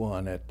lost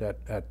one at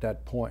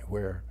that point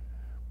where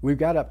we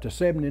got up to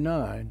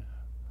 79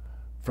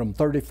 from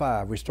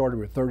 35. We started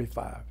with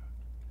 35.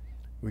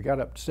 We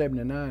got up to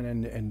 79,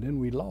 and then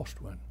we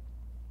lost one.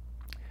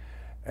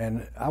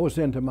 And I was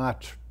into my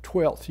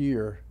 12th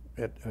year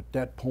at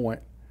that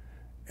point,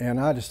 and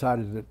I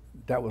decided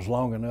that was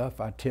long enough.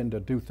 I tend to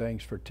do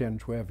things for 10,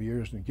 12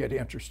 years and get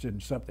interested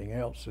in something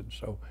else, and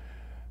so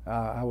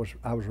I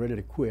was ready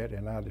to quit,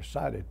 and I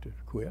decided to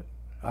quit.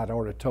 I'd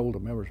already told the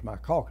members of my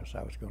caucus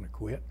I was going to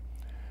quit.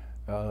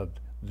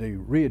 The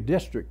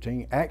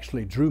redistricting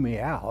actually drew me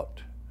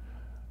out.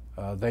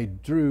 I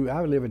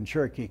live in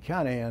Cherokee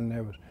County, and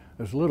there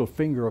was a little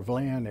finger of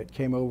land that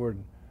came over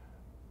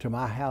to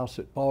my house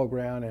at Ball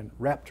Ground and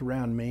wrapped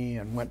around me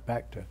and went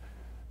back to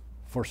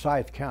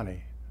Forsyth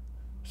County.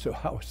 So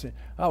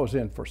I was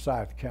in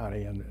Forsyth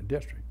County in the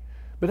district.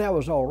 But that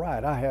was all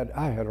right. I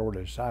had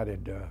already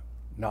decided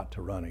not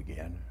to run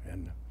again.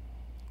 And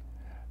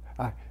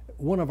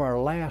one of our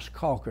last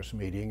caucus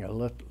meeting, a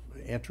little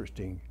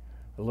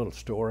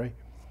story.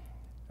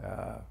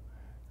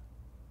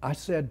 I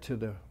said to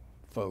the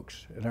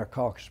folks in our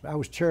caucus, I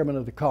was chairman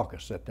of the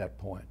caucus at that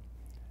point,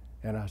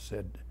 and I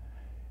said,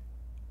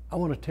 I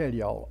want to tell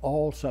y'all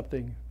all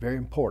something very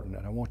important,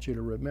 and I want you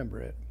to remember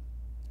it.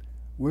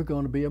 We're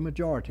going to be a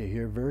majority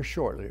here very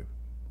shortly,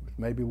 with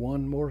maybe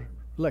one more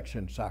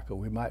election cycle.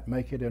 We might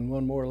make it in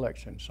one more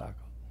election cycle.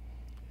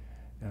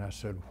 And I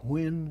said,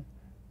 when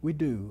we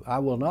do, I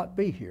will not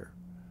be here,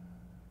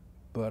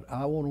 but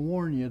I want to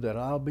warn you that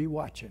I'll be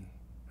watching.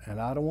 And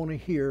I don't want to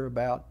hear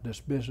about this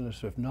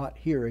business of not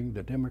hearing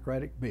the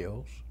Democratic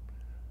bills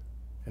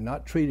and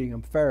not treating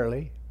them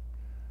fairly.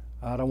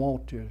 I don't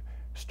want to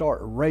start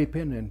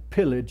raping and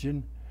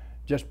pillaging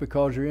just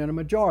because you're in a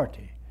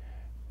majority.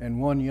 And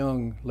one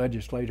young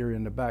legislator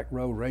in the back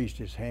row raised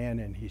his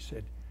hand and he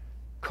said,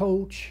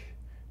 Coach,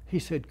 he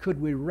said, could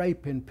we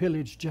rape and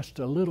pillage just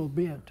a little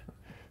bit?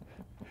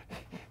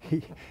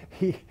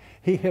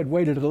 He had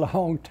waited a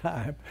long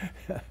time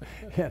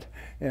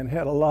and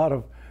had a lot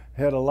of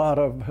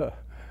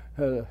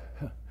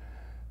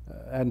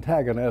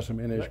antagonism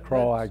in his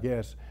craw, I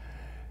guess.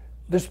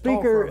 The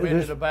speaker. Talk for a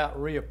minute about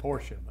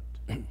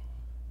reapportionment.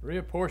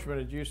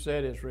 Reapportionment, as you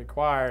said, is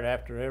required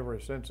after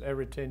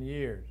every 10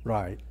 years.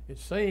 Right. It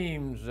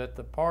seems that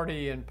the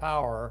party in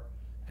power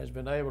has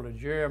been able to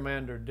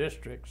gerrymander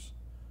districts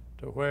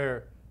to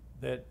where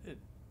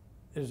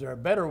is there a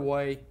better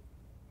way?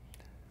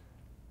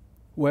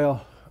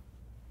 Well,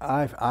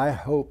 I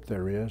hope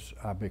there is,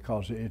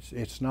 because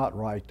it's not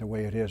right the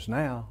way it is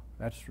now.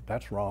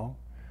 That's wrong.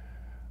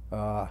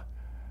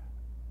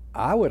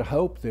 I would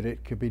hope that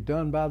it could be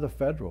done by the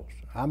federals.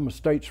 I'm a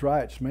states'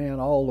 rights man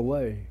all the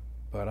way,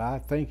 but I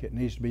think it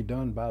needs to be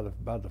done by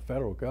the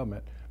federal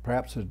government.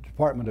 Perhaps the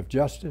Department of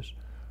Justice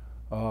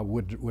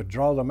would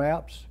draw the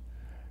maps.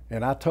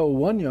 And I told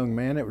one young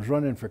man that was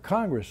running for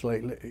Congress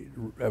lately.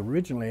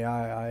 Originally,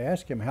 I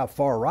asked him how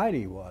far right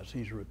he was.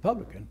 He's a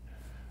Republican.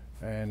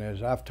 And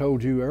as I've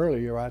told you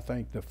earlier, I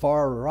think the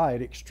far right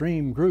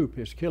extreme group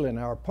is killing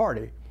our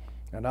party,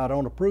 and I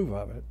don't approve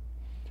of it.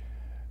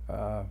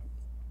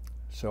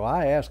 So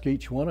I asked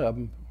each one of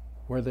them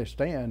where they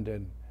stand,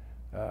 and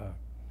I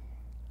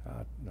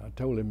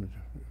told him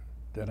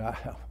that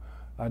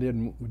I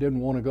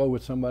didn't want to go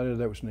with somebody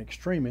that was an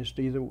extremist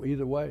either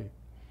way.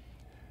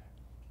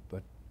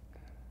 But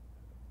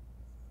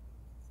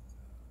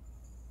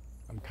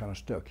I'm kind of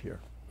stuck here.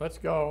 Let's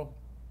go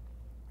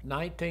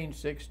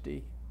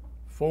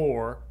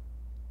 1964,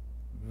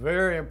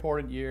 very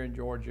important year in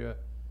Georgia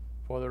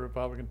for the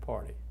Republican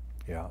Party.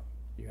 Yeah.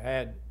 You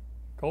had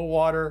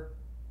Coldwater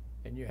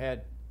and you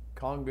had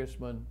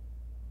Congressman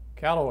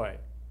Callaway,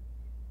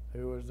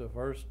 who was the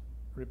first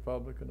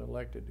Republican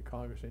elected to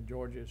Congress in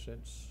Georgia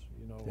since,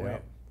 when.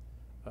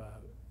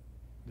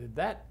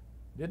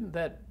 Didn't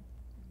that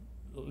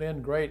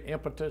lend great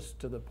impetus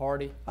to the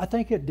party? I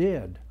think it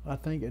did. I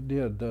think it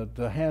did.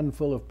 The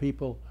handful of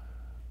people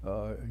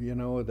you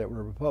know, that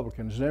were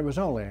Republicans. There was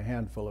only a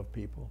handful of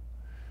people.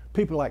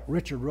 People like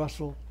Richard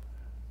Russell,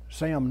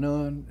 Sam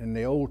Nunn, and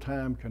the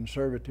old-time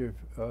conservative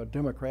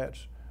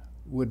Democrats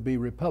would be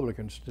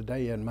Republicans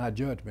today, in my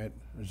judgment.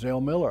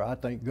 Zell Miller, I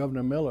think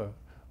Governor Miller,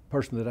 a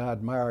person that I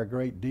admire a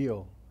great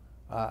deal.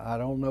 I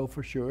don't know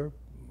for sure.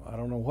 I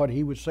don't know what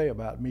he would say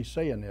about me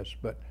saying this,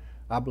 but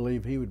I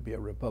believe he would be a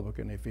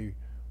Republican if he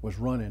was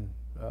running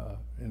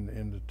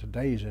in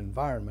today's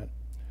environment.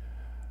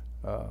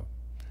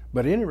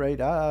 But at any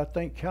rate, I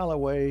think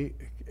Callaway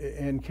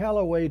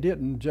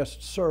didn't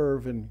just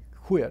serve and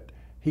quit.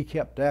 He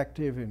kept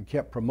active and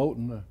kept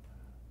promoting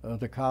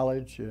the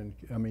college and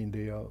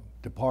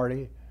the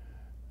party.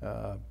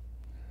 And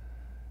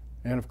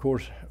of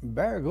course,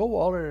 Barry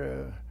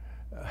Goldwater,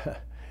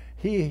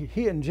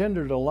 he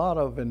engendered a lot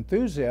of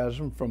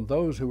enthusiasm from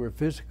those who were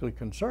physically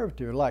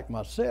conservative like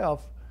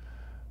myself.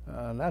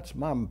 And that's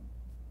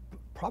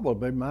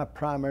probably my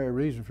primary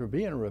reason for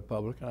being a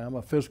Republican. I'm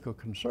a physical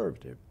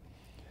conservative.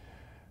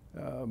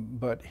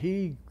 But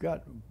he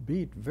got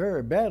beat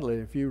very badly,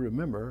 if you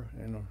remember,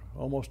 in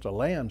almost a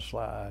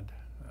landslide.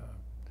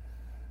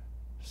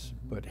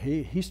 But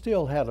he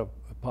still had a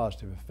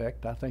positive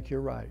effect. I think you're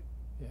right.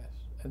 Yes.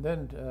 And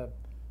then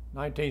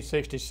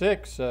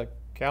 1966,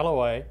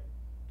 Callaway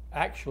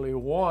actually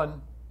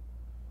won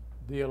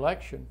the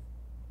election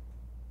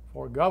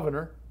for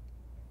governor,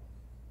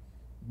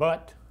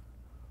 but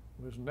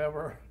was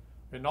never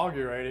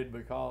inaugurated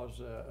because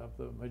of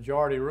the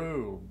majority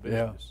rule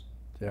business.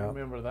 Yeah.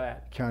 Remember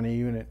that? County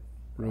unit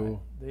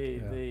rule.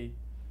 Right.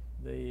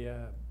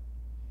 The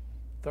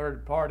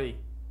third party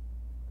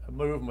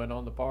movement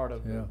on the part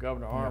of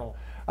Governor Arnold.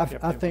 I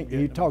think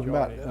you talked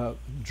about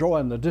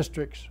drawing the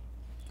districts.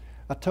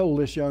 I told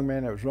this young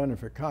man that was running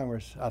for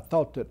Congress, I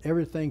thought that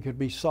everything could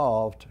be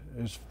solved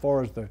as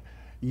far as the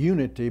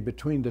unity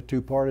between the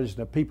two parties and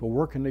the people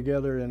working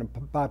together in a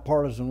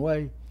bipartisan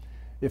way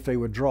if they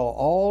would draw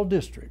all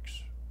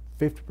districts,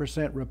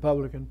 50%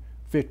 Republican,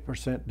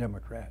 50%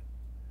 Democrat.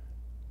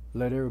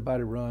 Let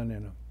everybody run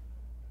in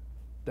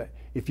them.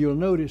 If you'll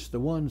notice, the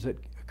ones that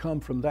come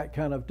from that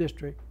kind of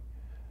district,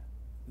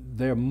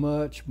 they're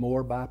much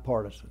more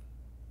bipartisan.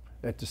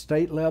 At the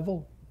state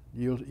level,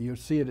 you'll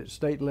see it at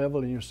state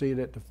level and you'll see it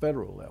at the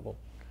federal level.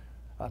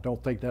 I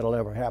don't think that'll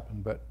ever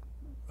happen, but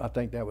I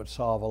think that would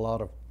solve a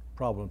lot of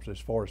problems as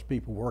far as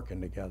people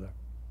working together.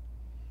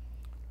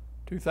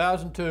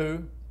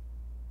 2002,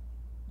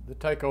 the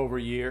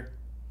takeover year,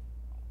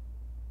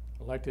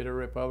 elected a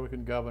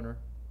Republican governor.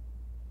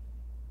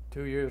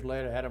 2 years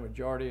later, had a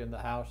majority in the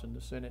House and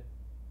the Senate.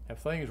 Have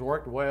things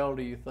worked well,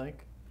 do you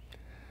think?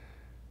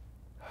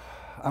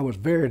 I was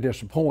very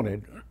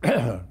disappointed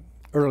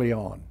early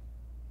on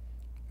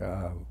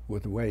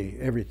with the way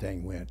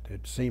everything went.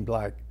 It seemed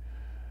like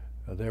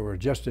there were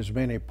just as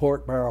many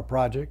pork barrel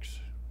projects,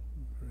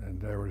 and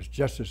there was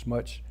just as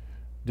much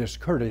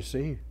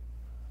discourtesy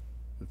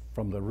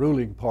from the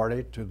ruling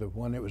party to the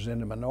one that was in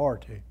the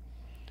minority.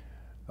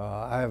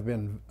 I've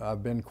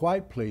been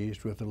quite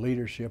pleased with the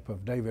leadership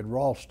of David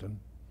Ralston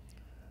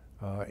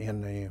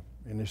in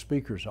the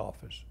Speaker's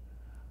office.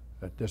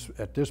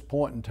 At this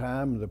point in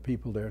time, the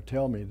people there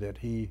tell me that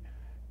he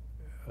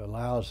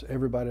allows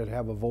everybody to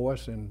have a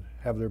voice and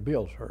have their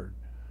bills heard.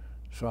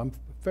 So I'm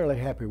fairly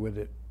happy with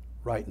it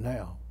right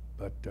now.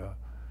 But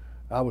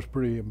I was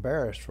pretty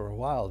embarrassed for a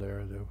while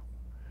there.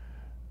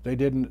 They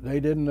didn't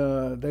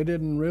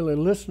really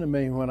listen to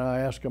me when I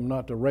asked them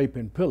not to rape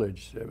and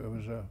pillage. There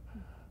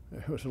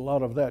was a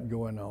lot of that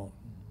going on.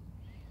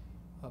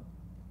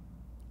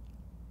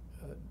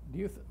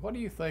 What do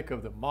you think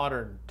of the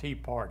modern Tea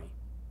Party?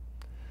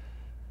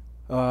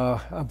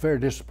 I'm very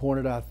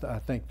disappointed. I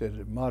think that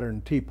the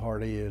modern Tea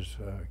Party is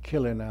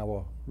killing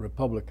our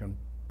Republican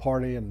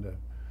Party and the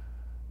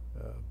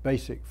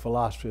basic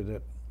philosophy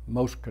that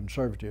most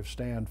conservatives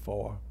stand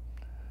for.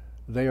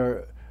 They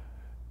are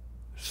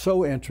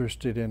so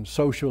interested in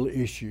social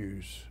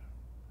issues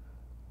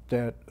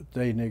that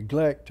they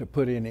neglect to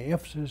put any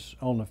emphasis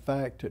on the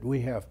fact that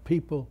we have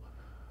people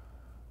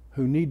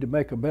who need to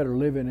make a better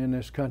living in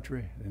this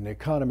country, and the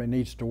economy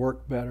needs to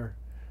work better.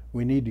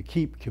 We need to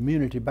keep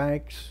community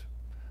banks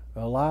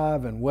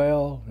alive and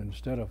well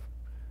instead of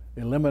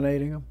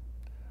eliminating them.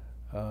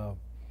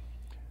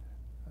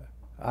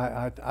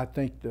 I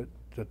think that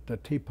the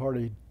Tea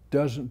Party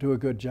doesn't do a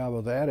good job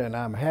of that, and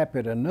I'm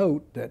happy to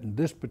note that in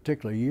this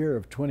particular year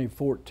of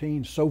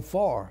 2014, so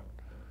far,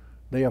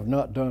 they have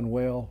not done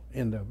well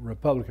in the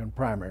Republican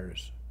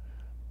primaries.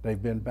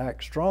 They've been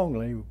backed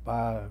strongly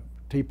by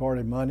Tea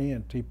Party money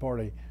and Tea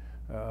Party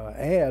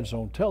ads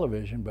on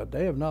television, but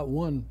they have not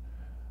won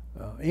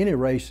any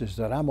races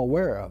that I'm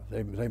aware of.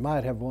 They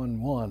might have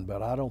won one,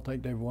 but I don't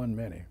think they've won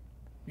many.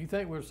 You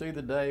think we'll see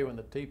the day when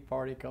the Tea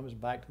Party comes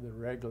back to the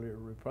regular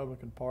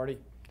Republican Party?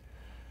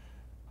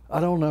 I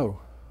don't know.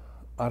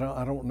 I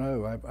don't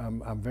know.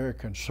 I'm very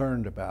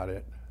concerned about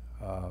it.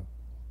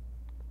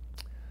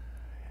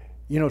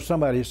 You know,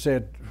 somebody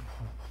said,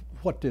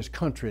 what this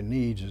country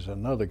needs is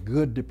another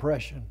good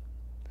depression.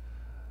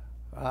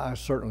 I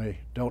certainly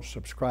don't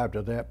subscribe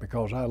to that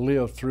because I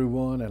lived through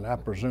one, and I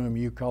presume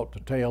you caught the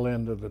tail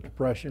end of the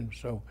Depression.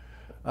 So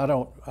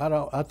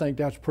I think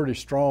that's pretty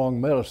strong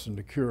medicine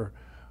to cure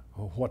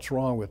what's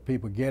wrong with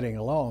people getting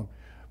along.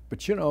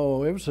 But you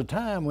know, it was a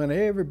time when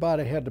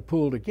everybody had to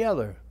pull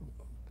together.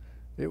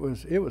 It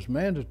was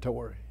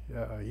mandatory.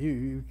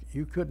 You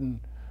couldn't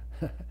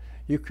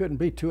you couldn't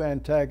be too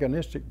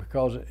antagonistic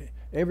because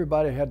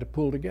everybody had to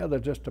pull together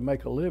just to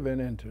make a living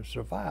and to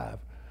survive.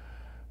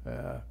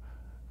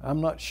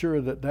 I'm not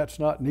sure that that's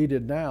not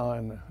needed now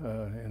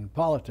in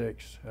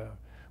politics.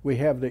 We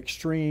have the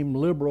extreme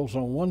liberals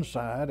on one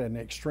side and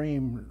the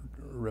extreme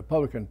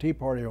Republican Tea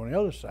Party on the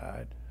other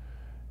side,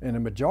 and the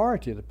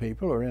majority of the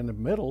people are in the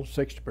middle,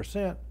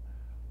 60%,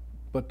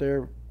 but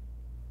they're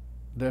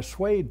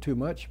swayed too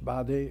much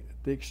by the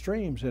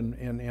extremes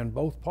in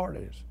both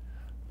parties.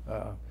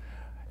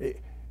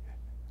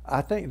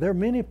 I think there are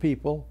many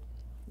people,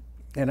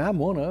 and I'm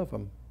one of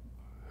them,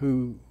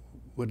 who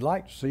would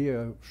like to see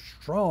a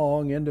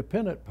strong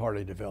independent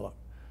party develop.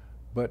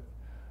 But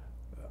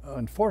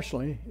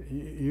unfortunately,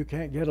 you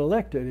can't get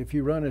elected if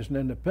you run as an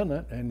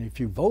independent, and if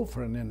you vote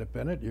for an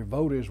independent, your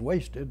vote is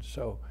wasted.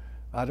 So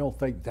I don't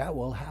think that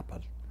will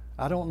happen.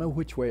 I don't know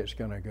which way it's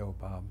going to go,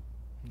 Bob.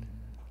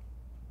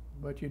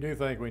 But you do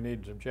think we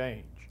need some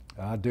change?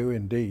 I do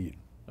indeed.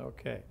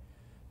 Okay.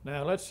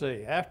 Now let's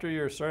see. After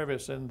your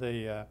service in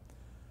the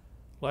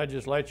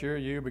legislature,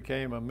 you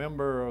became a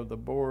member of the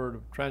Board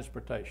of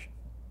Transportation.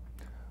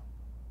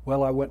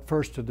 Well, I went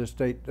first to the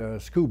state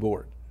school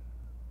board.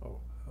 Oh,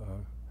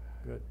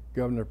 good.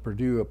 Governor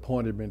Perdue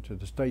appointed me to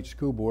the state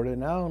school board,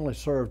 and I only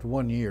served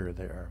 1 year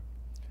there.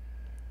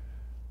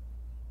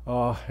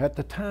 At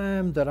the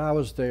time that I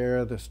was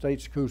there, the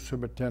state school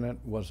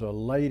superintendent was a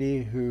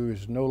lady who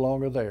is no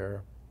longer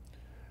there,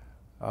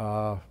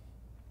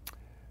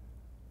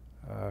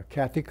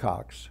 Kathy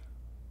Cox.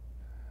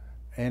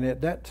 And at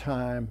that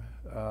time,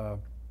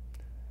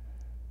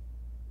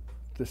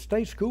 the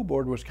state school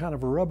board was kind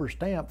of a rubber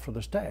stamp for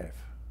the staff.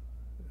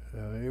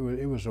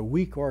 It was a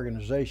weak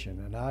organization,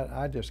 and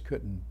I just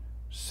couldn't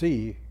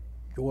see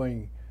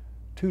going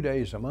 2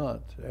 days a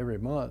month, every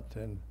month,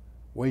 and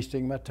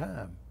wasting my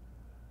time.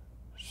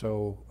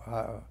 So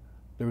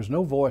there was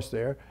no voice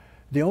there.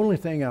 The only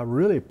thing I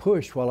really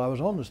pushed while I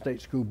was on the state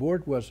school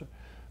board was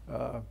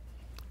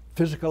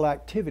physical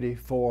activity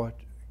for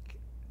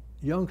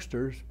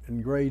youngsters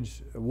in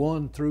grades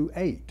 1 through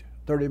 8,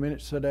 30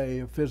 minutes a day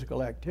of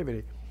physical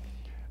activity.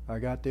 I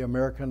got the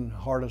American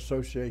Heart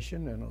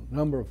Association and a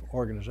number of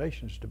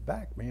organizations to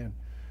back me, and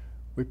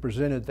we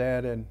presented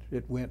that, and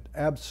it went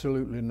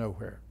absolutely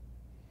nowhere.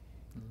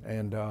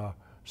 And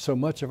so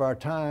much of our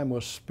time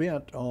was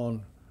spent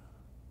on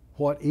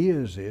what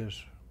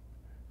is.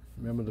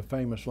 Remember the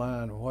famous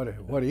line, what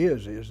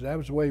is. That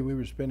was the way we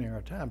were spending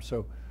our time.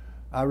 So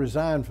I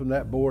resigned from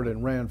that board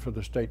and ran for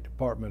the State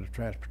Department of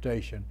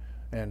Transportation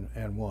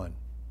and won.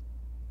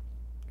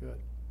 Good.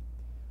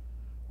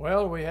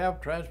 Well, we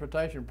have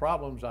transportation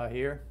problems, I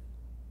hear.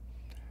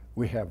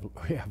 We have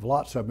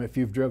lots of them. If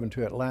you've driven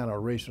to Atlanta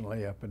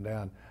recently up and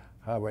down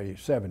Highway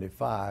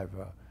 75,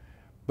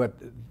 but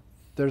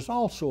there's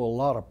also a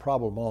lot of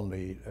problem on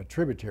the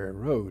tributary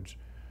roads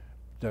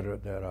that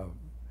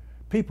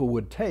people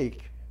would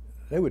take.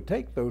 They would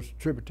take those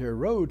tributary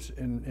roads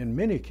in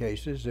many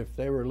cases if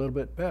they were a little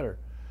bit better.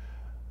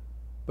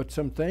 But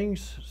some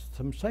things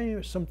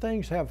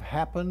have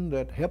happened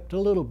that helped a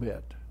little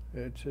bit.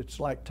 It's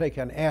like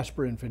taking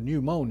aspirin for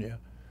pneumonia,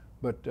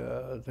 but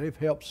they've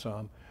helped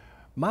some.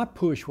 My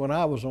push when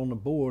I was on the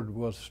board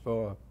was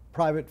for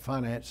private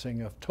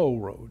financing of toll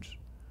roads.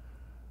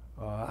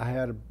 I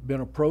had been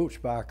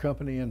approached by a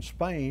company in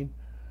Spain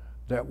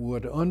that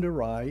would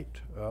underwrite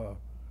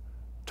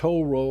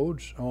toll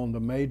roads on the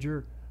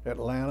major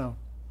Atlanta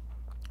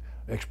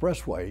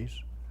expressways,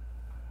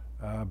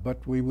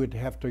 but we would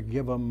have to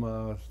give them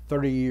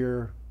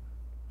 30-year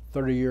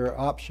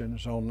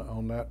options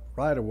on that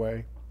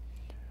right-of-way,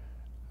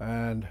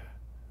 and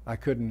I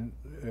couldn't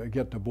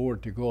get the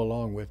board to go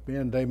along with me,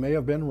 and they may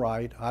have been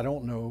right. I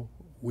don't know.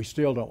 We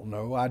still don't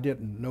know. I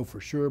didn't know for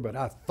sure, but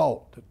I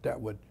thought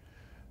that would,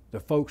 the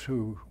folks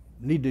who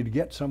needed to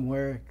get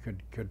somewhere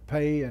could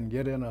pay and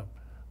get in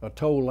a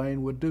toll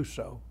lane would do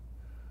so.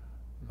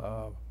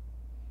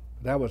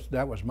 That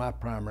was my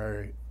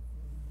primary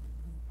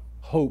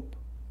hope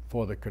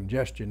for the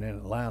congestion in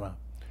Atlanta.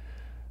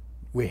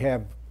 We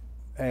have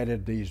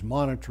added these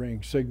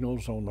monitoring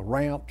signals on the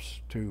ramps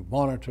to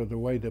monitor the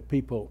way that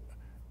people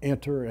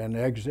enter and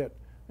exit,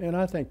 and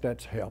I think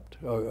that's helped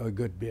a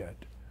good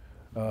bit.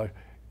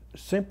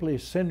 Simply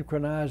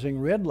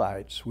synchronizing red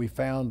lights, we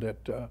found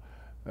that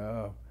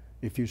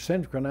if you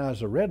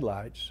synchronize the red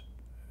lights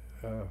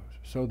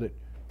so that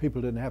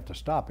people didn't have to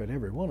stop at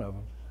every one of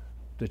them,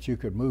 that you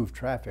could move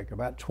traffic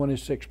about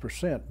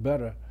 26%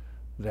 better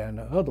than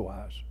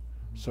otherwise.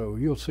 So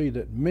you'll see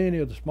that many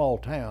of the small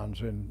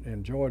towns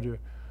in Georgia,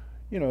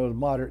 you know, the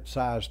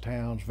moderate-sized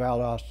towns,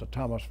 Valdosta,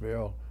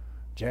 Thomasville,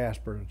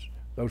 Jasper,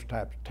 those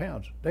types of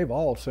towns, they've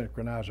all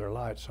synchronized their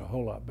lights a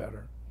whole lot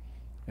better,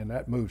 and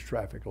that moves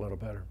traffic a little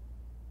better.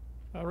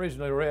 I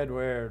recently read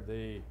where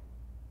the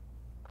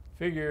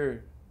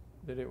figure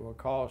that it will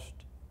cost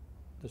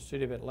the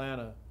city of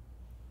Atlanta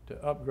to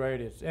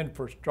upgrade its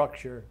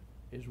infrastructure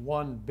is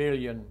 $1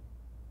 billion.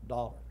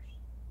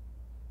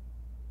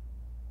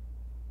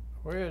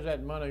 Where is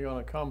that money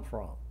going to come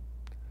from?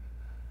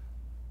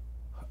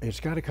 It's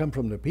got to come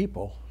from the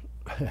people.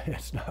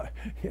 It's not,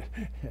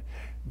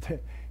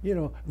 you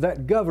know,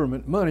 that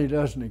government money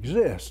doesn't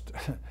exist.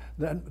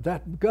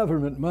 That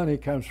government money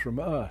comes from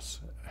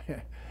us.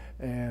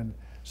 And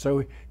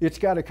so it's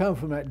got to come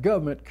from that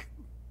government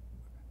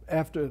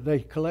after they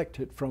collect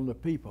it from the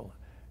people.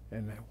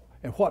 And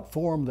what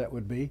form that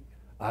would be,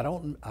 I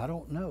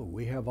don't know.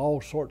 We have all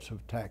sorts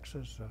of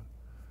taxes,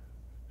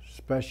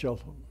 special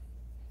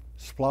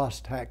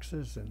SPLOST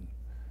taxes and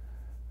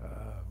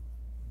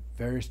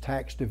various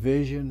tax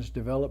divisions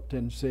developed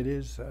in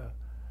cities,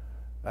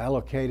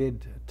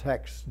 allocated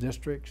tax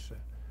districts.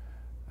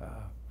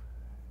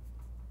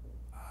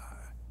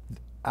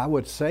 I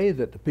would say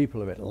that the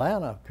people of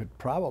Atlanta could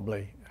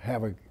probably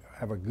have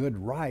a good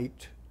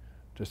right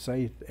to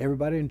say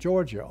everybody in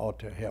Georgia ought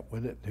to help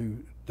with it,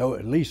 though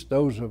at least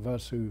those of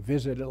us who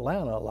visit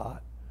Atlanta a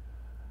lot.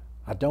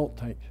 I don't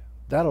think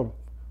that'll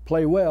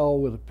play well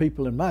with the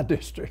people in my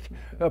district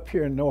up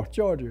here in North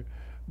Georgia,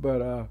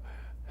 but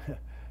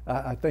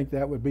I think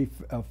that would be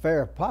a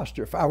fair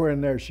posture. If I were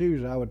in their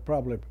shoes, I would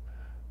probably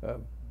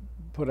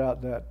put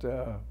out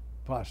that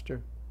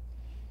posture.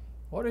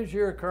 What is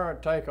your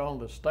current take on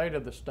the state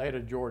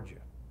of Georgia?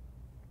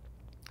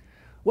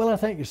 Well, I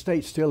think the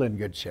state's still in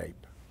good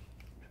shape.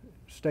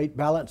 State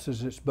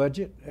balances its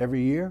budget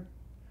every year.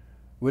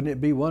 Wouldn't it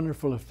be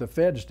wonderful if the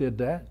feds did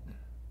that?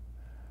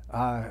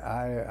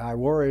 I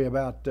worry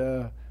about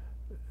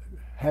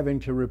having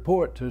to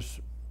report to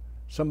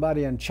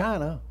somebody in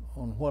China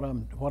on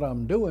what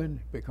I'm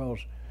doing, because,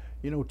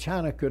 you know,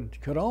 China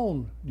could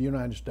own the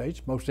United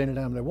States most any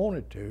time they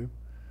wanted to.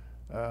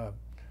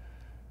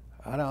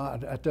 I know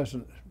that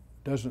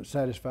doesn't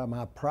satisfy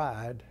my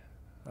pride.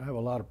 I have a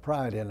lot of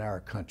pride in our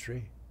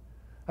country.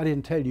 I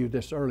didn't tell you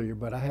this earlier,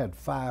 but I had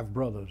 5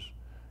 brothers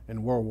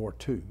in World War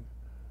II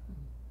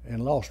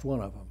and lost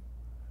one of them.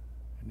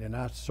 And then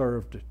I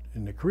served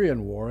in the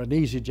Korean War, an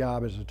easy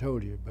job, as I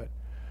told you,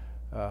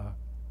 but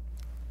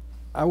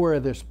I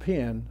wear this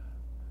pin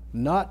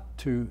not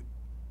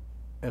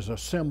as a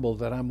symbol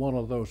that I'm one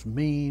of those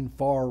mean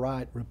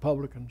far-right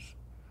Republicans,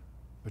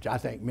 which I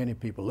think many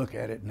people look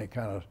at it and they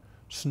kind of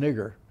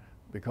snigger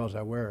because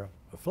I wear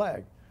a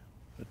flag.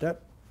 But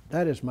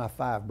that is my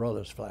 5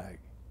 brothers flag.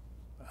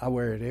 I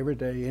wear it every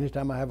day.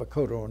 Anytime I have a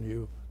coat on,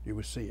 you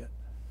will see it,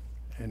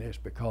 and it's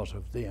because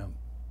of them.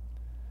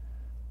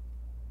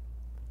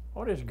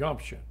 What is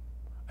gumption?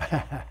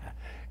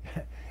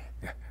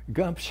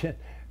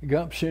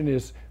 Gumption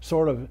is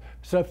sort of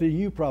something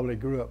you probably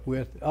grew up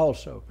with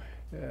also.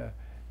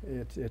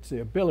 It's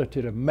the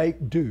ability to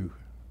make do.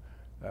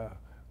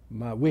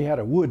 We had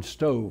a wood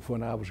stove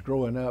when I was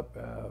growing up.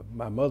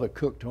 My mother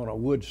cooked on a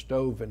wood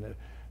stove, and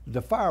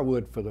the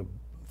firewood for the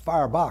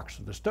firebox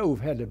of the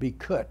stove had to be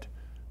cut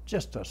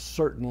just a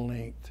certain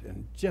length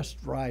and just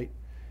right.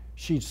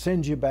 She'd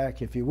send you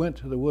back, if you went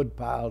to the wood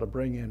pile to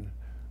bring in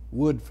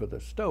wood for the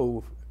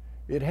stove,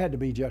 it had to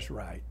be just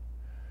right.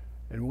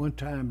 And one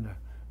time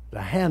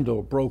the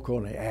handle broke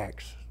on the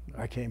axe.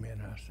 I came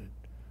in, I said,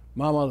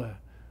 "Mama, the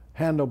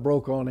handle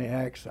broke on the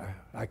axe.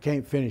 I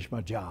can't finish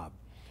my job."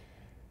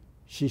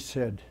 She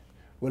said,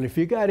 "Well, if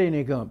you got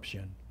any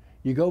gumption,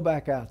 you go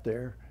back out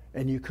there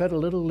and you cut a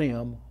little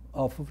limb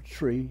off of a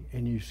tree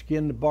and you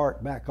skin the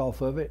bark back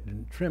off of it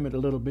and trim it a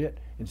little bit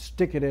and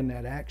stick it in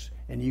that axe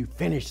and you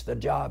finish the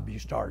job you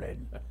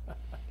started."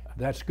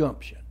 That's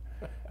gumption.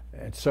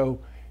 And so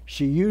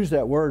she used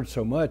that word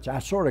so much, I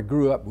sort of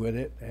grew up with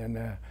it, and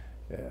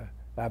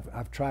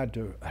I tried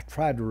to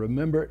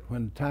remember it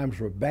when times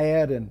were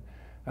bad and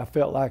I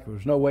felt like there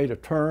was no way to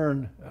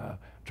turn.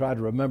 Tried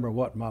to remember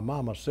what my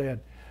mama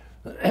said.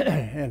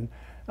 And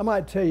I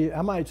might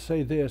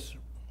say this.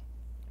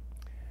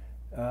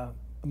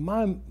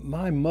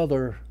 My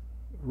mother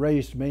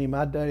raised me.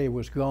 My daddy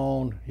was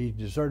gone. He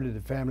deserted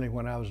the family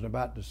when I was in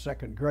about the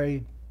 2nd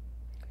grade.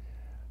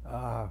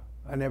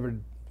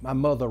 My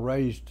mother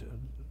raised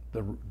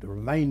the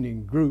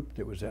remaining group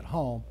that was at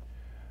home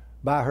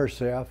by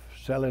herself,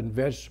 selling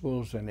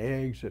vegetables and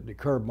eggs at the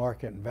curb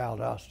market in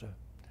Valdosta.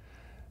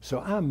 So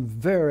I'm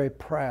very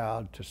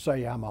proud to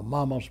say I'm a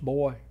mama's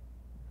boy.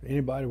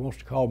 Anybody wants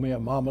to call me a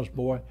mama's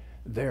boy,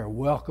 they're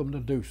welcome to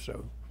do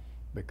so,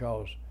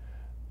 because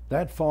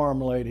that farm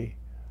lady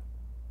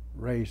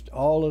raised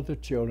all of the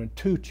children.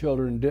 2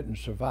 children didn't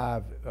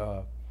survive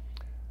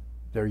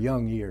their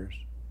young years.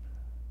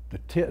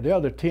 The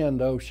other 10,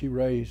 though, she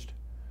raised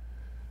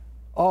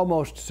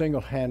almost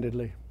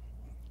single-handedly,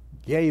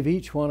 gave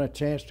each one a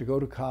chance to go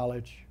to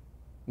college,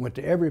 went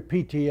to every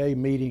PTA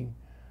meeting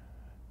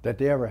that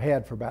they ever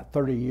had for about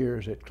 30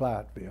 years at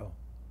Clyattville.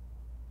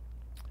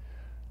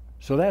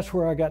 So that's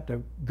where I got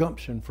the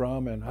gumption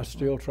from, and I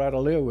still try to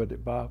live with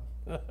it, Bob.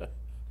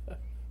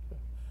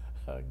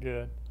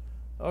 Good.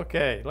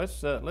 Okay,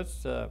 let's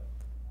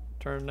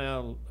turn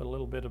now a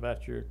little bit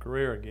about your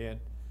career again.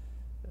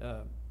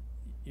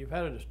 You've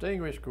had a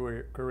distinguished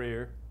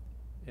career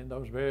in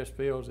those various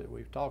fields that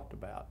we've talked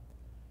about.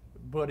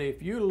 But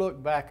if you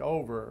look back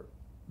over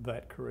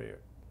that career,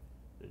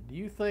 do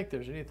you think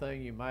there's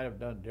anything you might have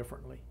done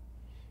differently?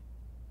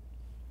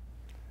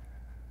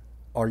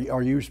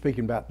 Are you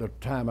speaking about the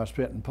time I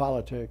spent in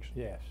politics?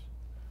 Yes.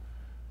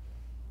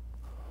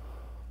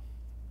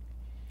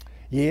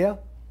 Yeah.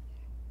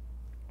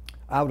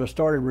 I would have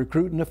started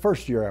recruiting the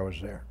first year I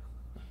was there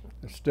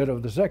instead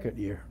of the second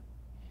year.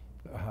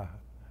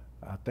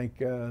 I think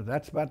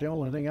that's about the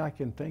only thing I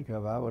can think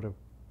of.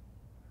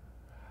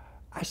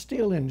 I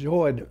still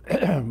enjoyed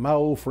my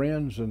old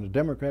friends in the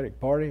Democratic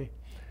Party.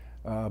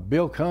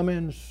 Bill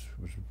Cummins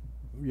was,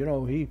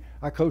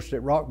 I coached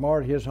at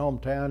Rockmart, his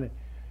hometown.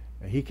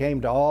 He came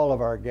to all of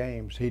our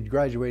games. He'd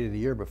graduated the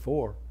year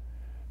before.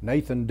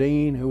 Nathan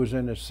Dean, who was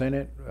in the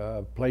Senate,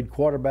 played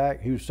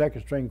quarterback. He was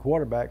second string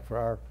quarterback for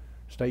our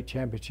state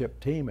championship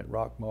team at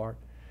Rockmart.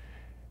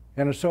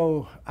 And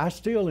so I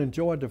still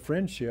enjoyed the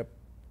friendship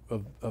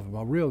of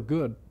my real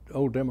good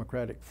old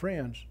Democratic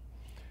friends.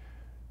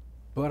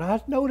 But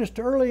I noticed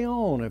early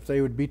on, if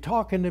they would be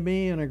talking to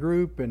me in a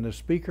group and the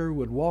speaker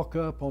would walk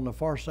up on the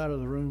far side of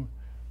the room,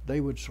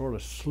 they would sort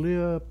of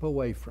slip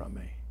away from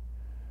me.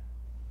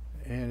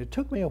 And it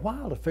took me a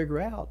while to figure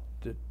out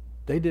that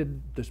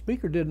the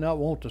speaker did not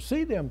want to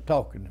see them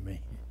talking to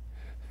me.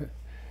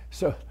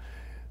 So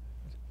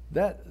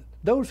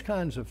those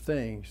kinds of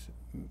things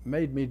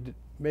made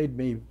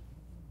me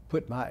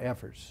put my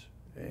efforts.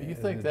 Do you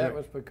think that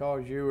was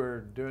because you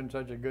were doing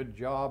such a good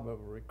job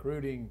of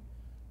recruiting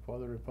for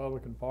the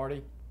Republican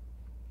Party?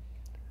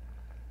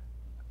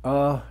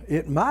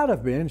 It might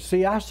have been.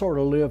 See, I sort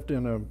of lived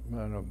in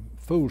a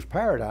fool's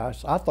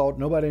paradise. I thought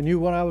nobody knew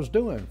what I was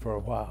doing for a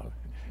while.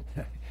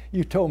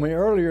 You told me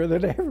earlier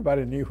that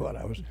everybody knew what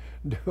I was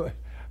doing.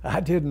 I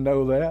didn't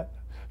know that.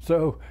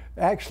 So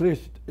actually,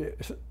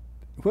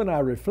 when I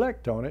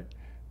reflect on it,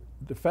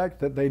 the fact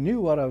that they knew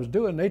what I was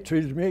doing, they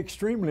treated me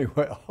extremely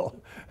well.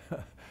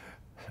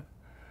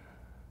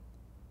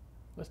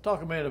 Let's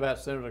talk a minute about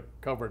Senator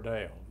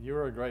Coverdale. You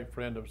were a great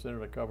friend of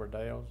Senator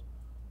Coverdale's.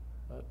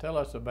 Tell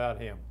us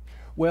about him.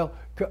 Well,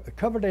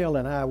 Coverdale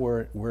and I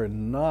were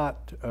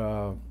not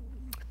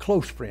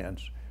close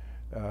friends.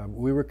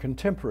 We were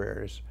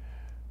contemporaries,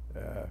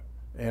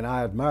 and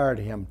I admired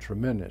him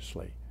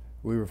tremendously.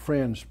 We were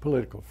friends,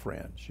 political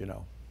friends,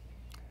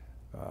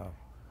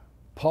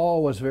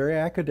 Paul was very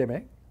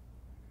academic.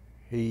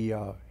 He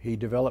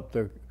developed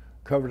the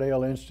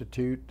Coverdale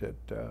Institute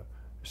that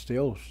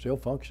still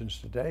functions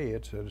today.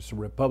 It's a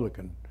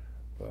Republican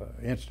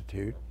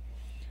institute.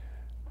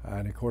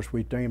 And of course,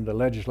 we named the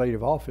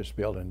legislative office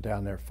building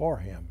down there for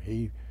him.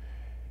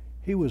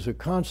 He was a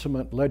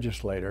consummate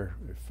legislator,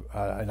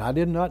 and I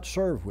did not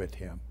serve with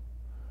him.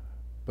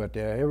 But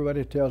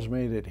everybody tells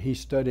me that he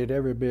studied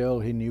every bill,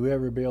 he knew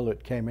every bill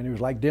that came in. He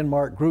was like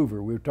Denmark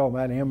Groover. We were talking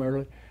about him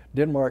earlier.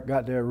 Denmark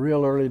got there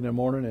real early in the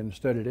morning and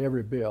studied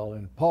every bill,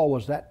 and Paul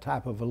was that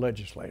type of a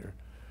legislator.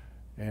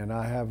 And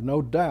I have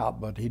no doubt,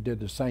 but he did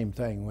the same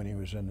thing when he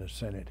was in the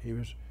Senate. He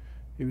was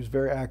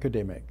very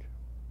academic.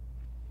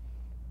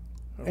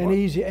 And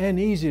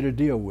easy to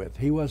deal with.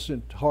 He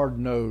wasn't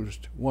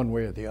hard-nosed one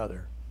way or the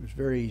other. He was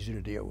very easy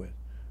to deal with.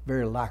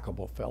 Very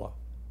likable fellow.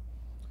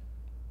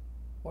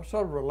 What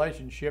sort of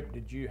relationship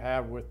did you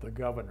have with the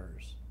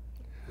governors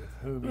with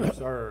whom you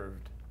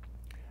served?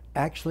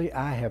 Actually,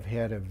 I have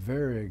had a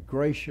very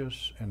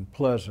gracious and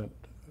pleasant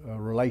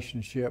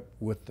relationship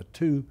with the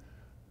two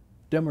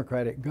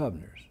Democratic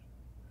governors.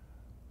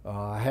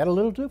 I had a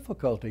little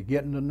difficulty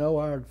getting to know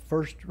our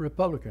first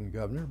Republican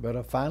governor, but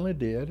I finally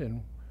did,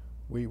 and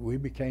we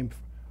became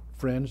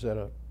friends at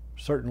a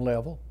certain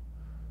level.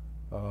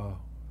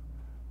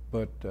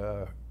 But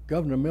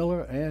Governor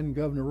Miller and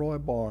Governor Roy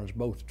Barnes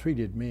both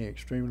treated me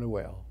extremely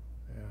well.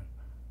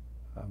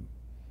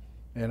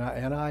 And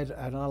I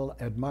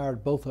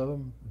admired both of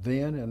them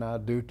then, and I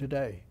do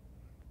today.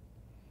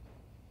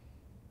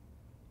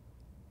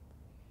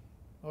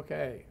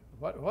 Okay,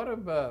 what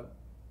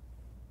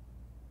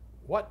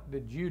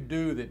did you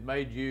do that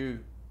made you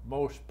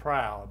most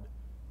proud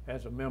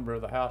as a member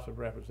of the House of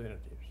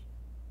Representatives?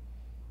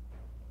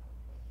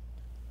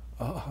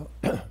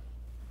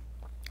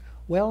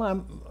 Well,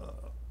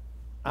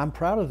 I'm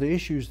proud of the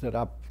issues that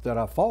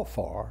I fought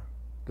for,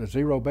 the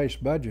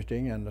zero-based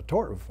budgeting and the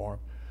tort reform.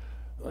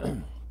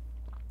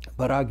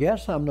 But I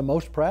guess I'm the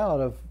most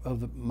proud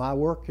of my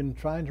work in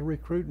trying to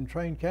recruit and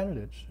train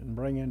candidates and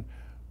bring in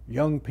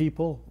young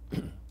people,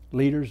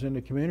 leaders in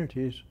the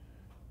communities,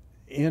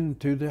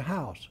 into the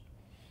House.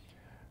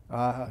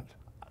 I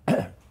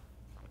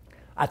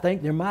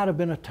think there might have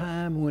been a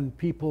time when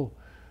people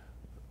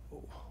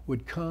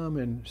would come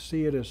and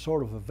see it as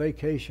sort of a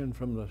vacation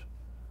from the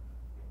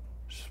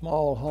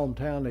small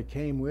hometown they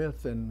came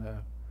with and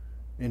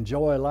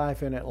enjoy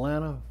life in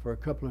Atlanta for a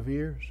couple of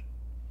years.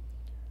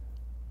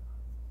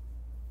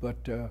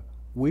 But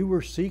we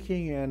were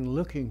seeking and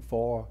looking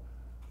for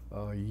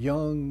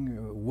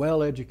young,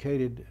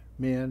 well-educated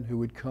men who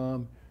would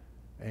come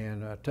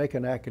and take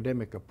an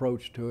academic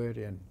approach to it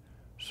and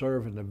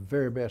serve in the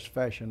very best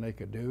fashion they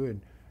could do.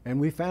 And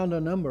we found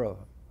a number of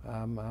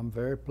them. I'm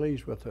very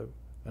pleased with a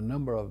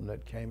number of them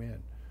that came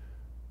in.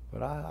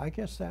 But I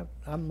guess that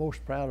I'm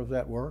most proud of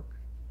that work.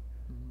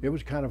 It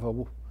was kind of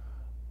a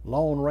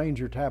Lone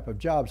Ranger type of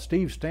job.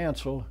 Steve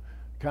Stansel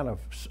kind of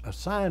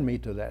assigned me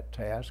to that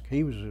task.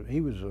 He was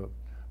a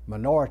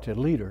minority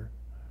leader,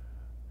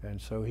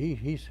 and so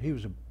he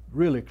was a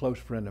really close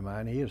friend of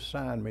mine. He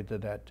assigned me to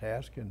that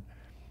task and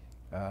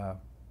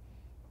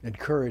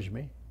encouraged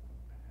me.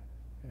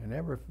 And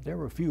there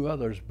were a few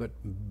others, but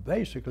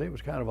basically it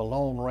was kind of a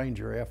Lone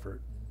Ranger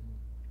effort.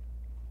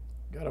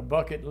 Got a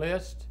bucket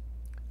list?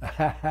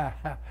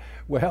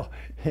 Well,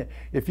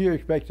 if you're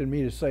expecting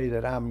me to say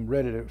that I'm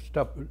ready to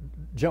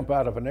jump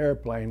out of an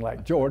airplane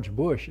like George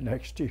Bush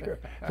next year,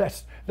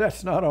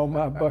 that's not on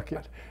my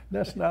bucket.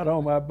 That's not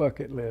on my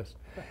bucket list.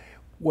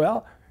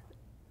 Well,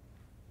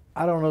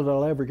 I don't know that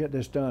I'll ever get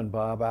this done,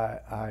 Bob.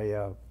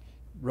 I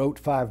wrote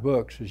 5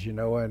 books, as you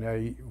know,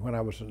 and when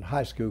I was in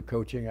high school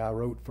coaching, I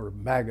wrote for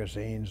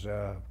magazines,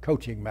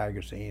 coaching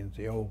magazines.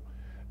 The old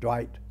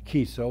Dwight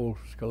Keith's old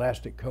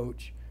Scholastic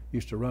coach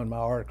used to run my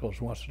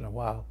articles once in a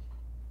while.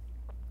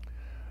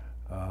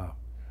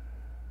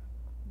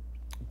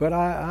 But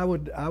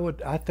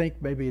I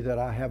think maybe that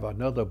I have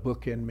another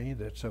book in me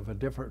that's of a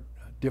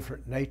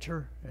different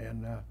nature,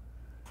 and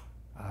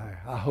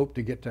I hope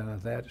to get to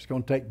that. It's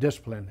going to take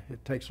discipline.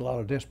 It takes a lot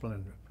of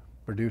discipline to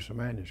produce a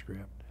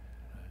manuscript.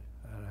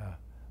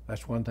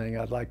 That's one thing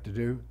I'd like to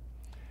do.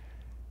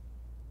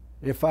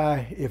 If I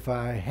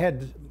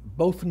had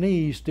both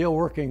knees still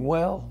working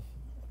well,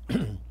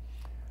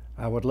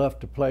 I would love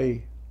to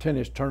play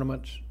tennis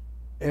tournaments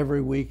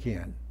every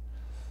weekend.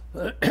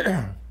 But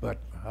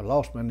I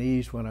lost my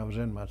knees when I was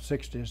in my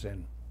 60s,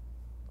 and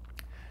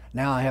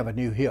now I have a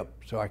new hip,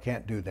 so I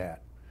can't do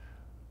that.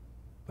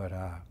 But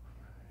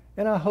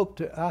and I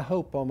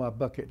hope on my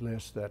bucket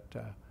list that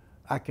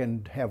I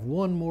can have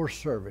one more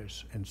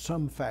service in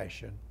some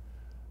fashion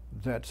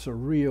that's a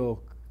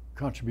real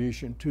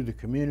contribution to the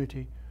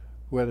community,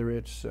 whether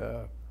it's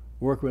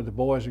working with the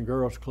Boys and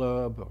Girls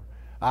Club, or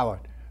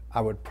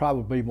I would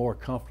probably be more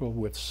comfortable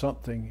with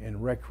something in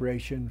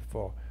recreation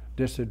for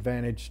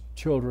disadvantaged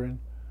children,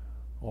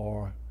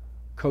 or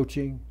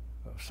coaching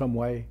some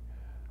way.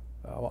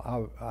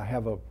 I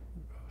have a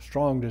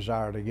strong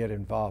desire to get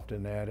involved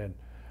in that, and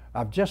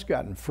I've just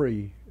gotten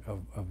free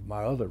of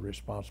my other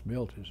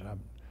responsibilities.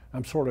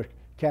 I'm sort of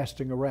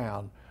casting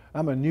around.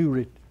 I'm a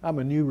new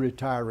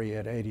retiree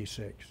at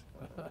 86.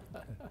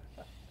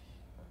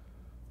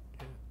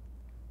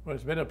 Well,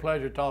 it's been a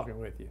pleasure talking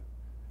with you.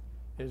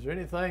 Is there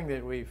anything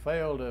that we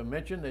failed to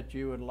mention that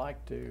you would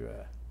like to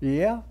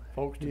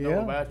folks to know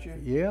about you?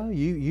 Yeah,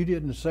 you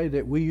didn't say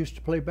that we used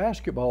to play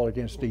basketball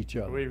against each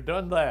other. We've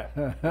done that.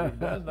 We've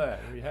done that.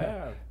 We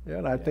have. Yeah,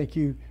 and I think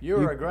you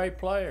were a great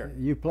player.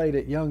 You played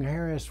at Young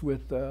Harris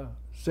with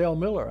Zell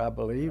Miller, I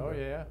believe. Oh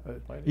yeah.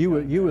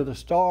 You were the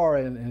star,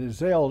 and as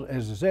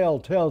Zell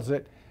tells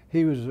it,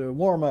 he was a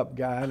warm-up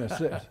guy and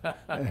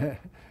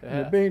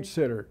a bench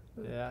sitter.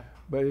 Yeah.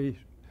 But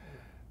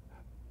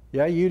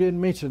yeah, you didn't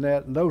mention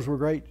that, and those were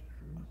great.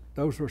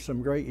 Those were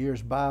some great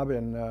years, Bob,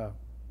 and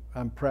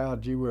I'm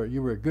proud you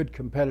were a good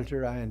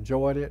competitor. I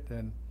enjoyed it,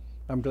 and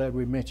I'm glad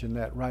we mentioned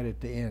that right at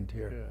the end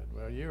here. Good.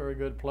 Well, you were a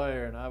good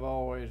player, and I've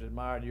always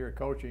admired your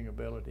coaching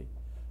ability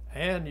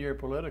and your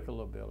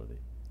political ability,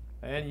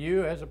 and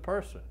you as a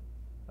person.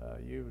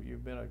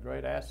 You've been a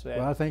great asset.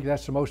 Well, I think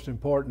that's the most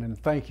important, and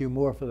thank you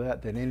more for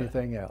that than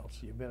anything else.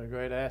 You've been a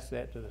great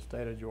asset to the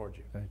state of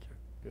Georgia. Thank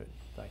you. Good.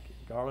 Thank you.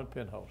 Garland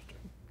Pinholster.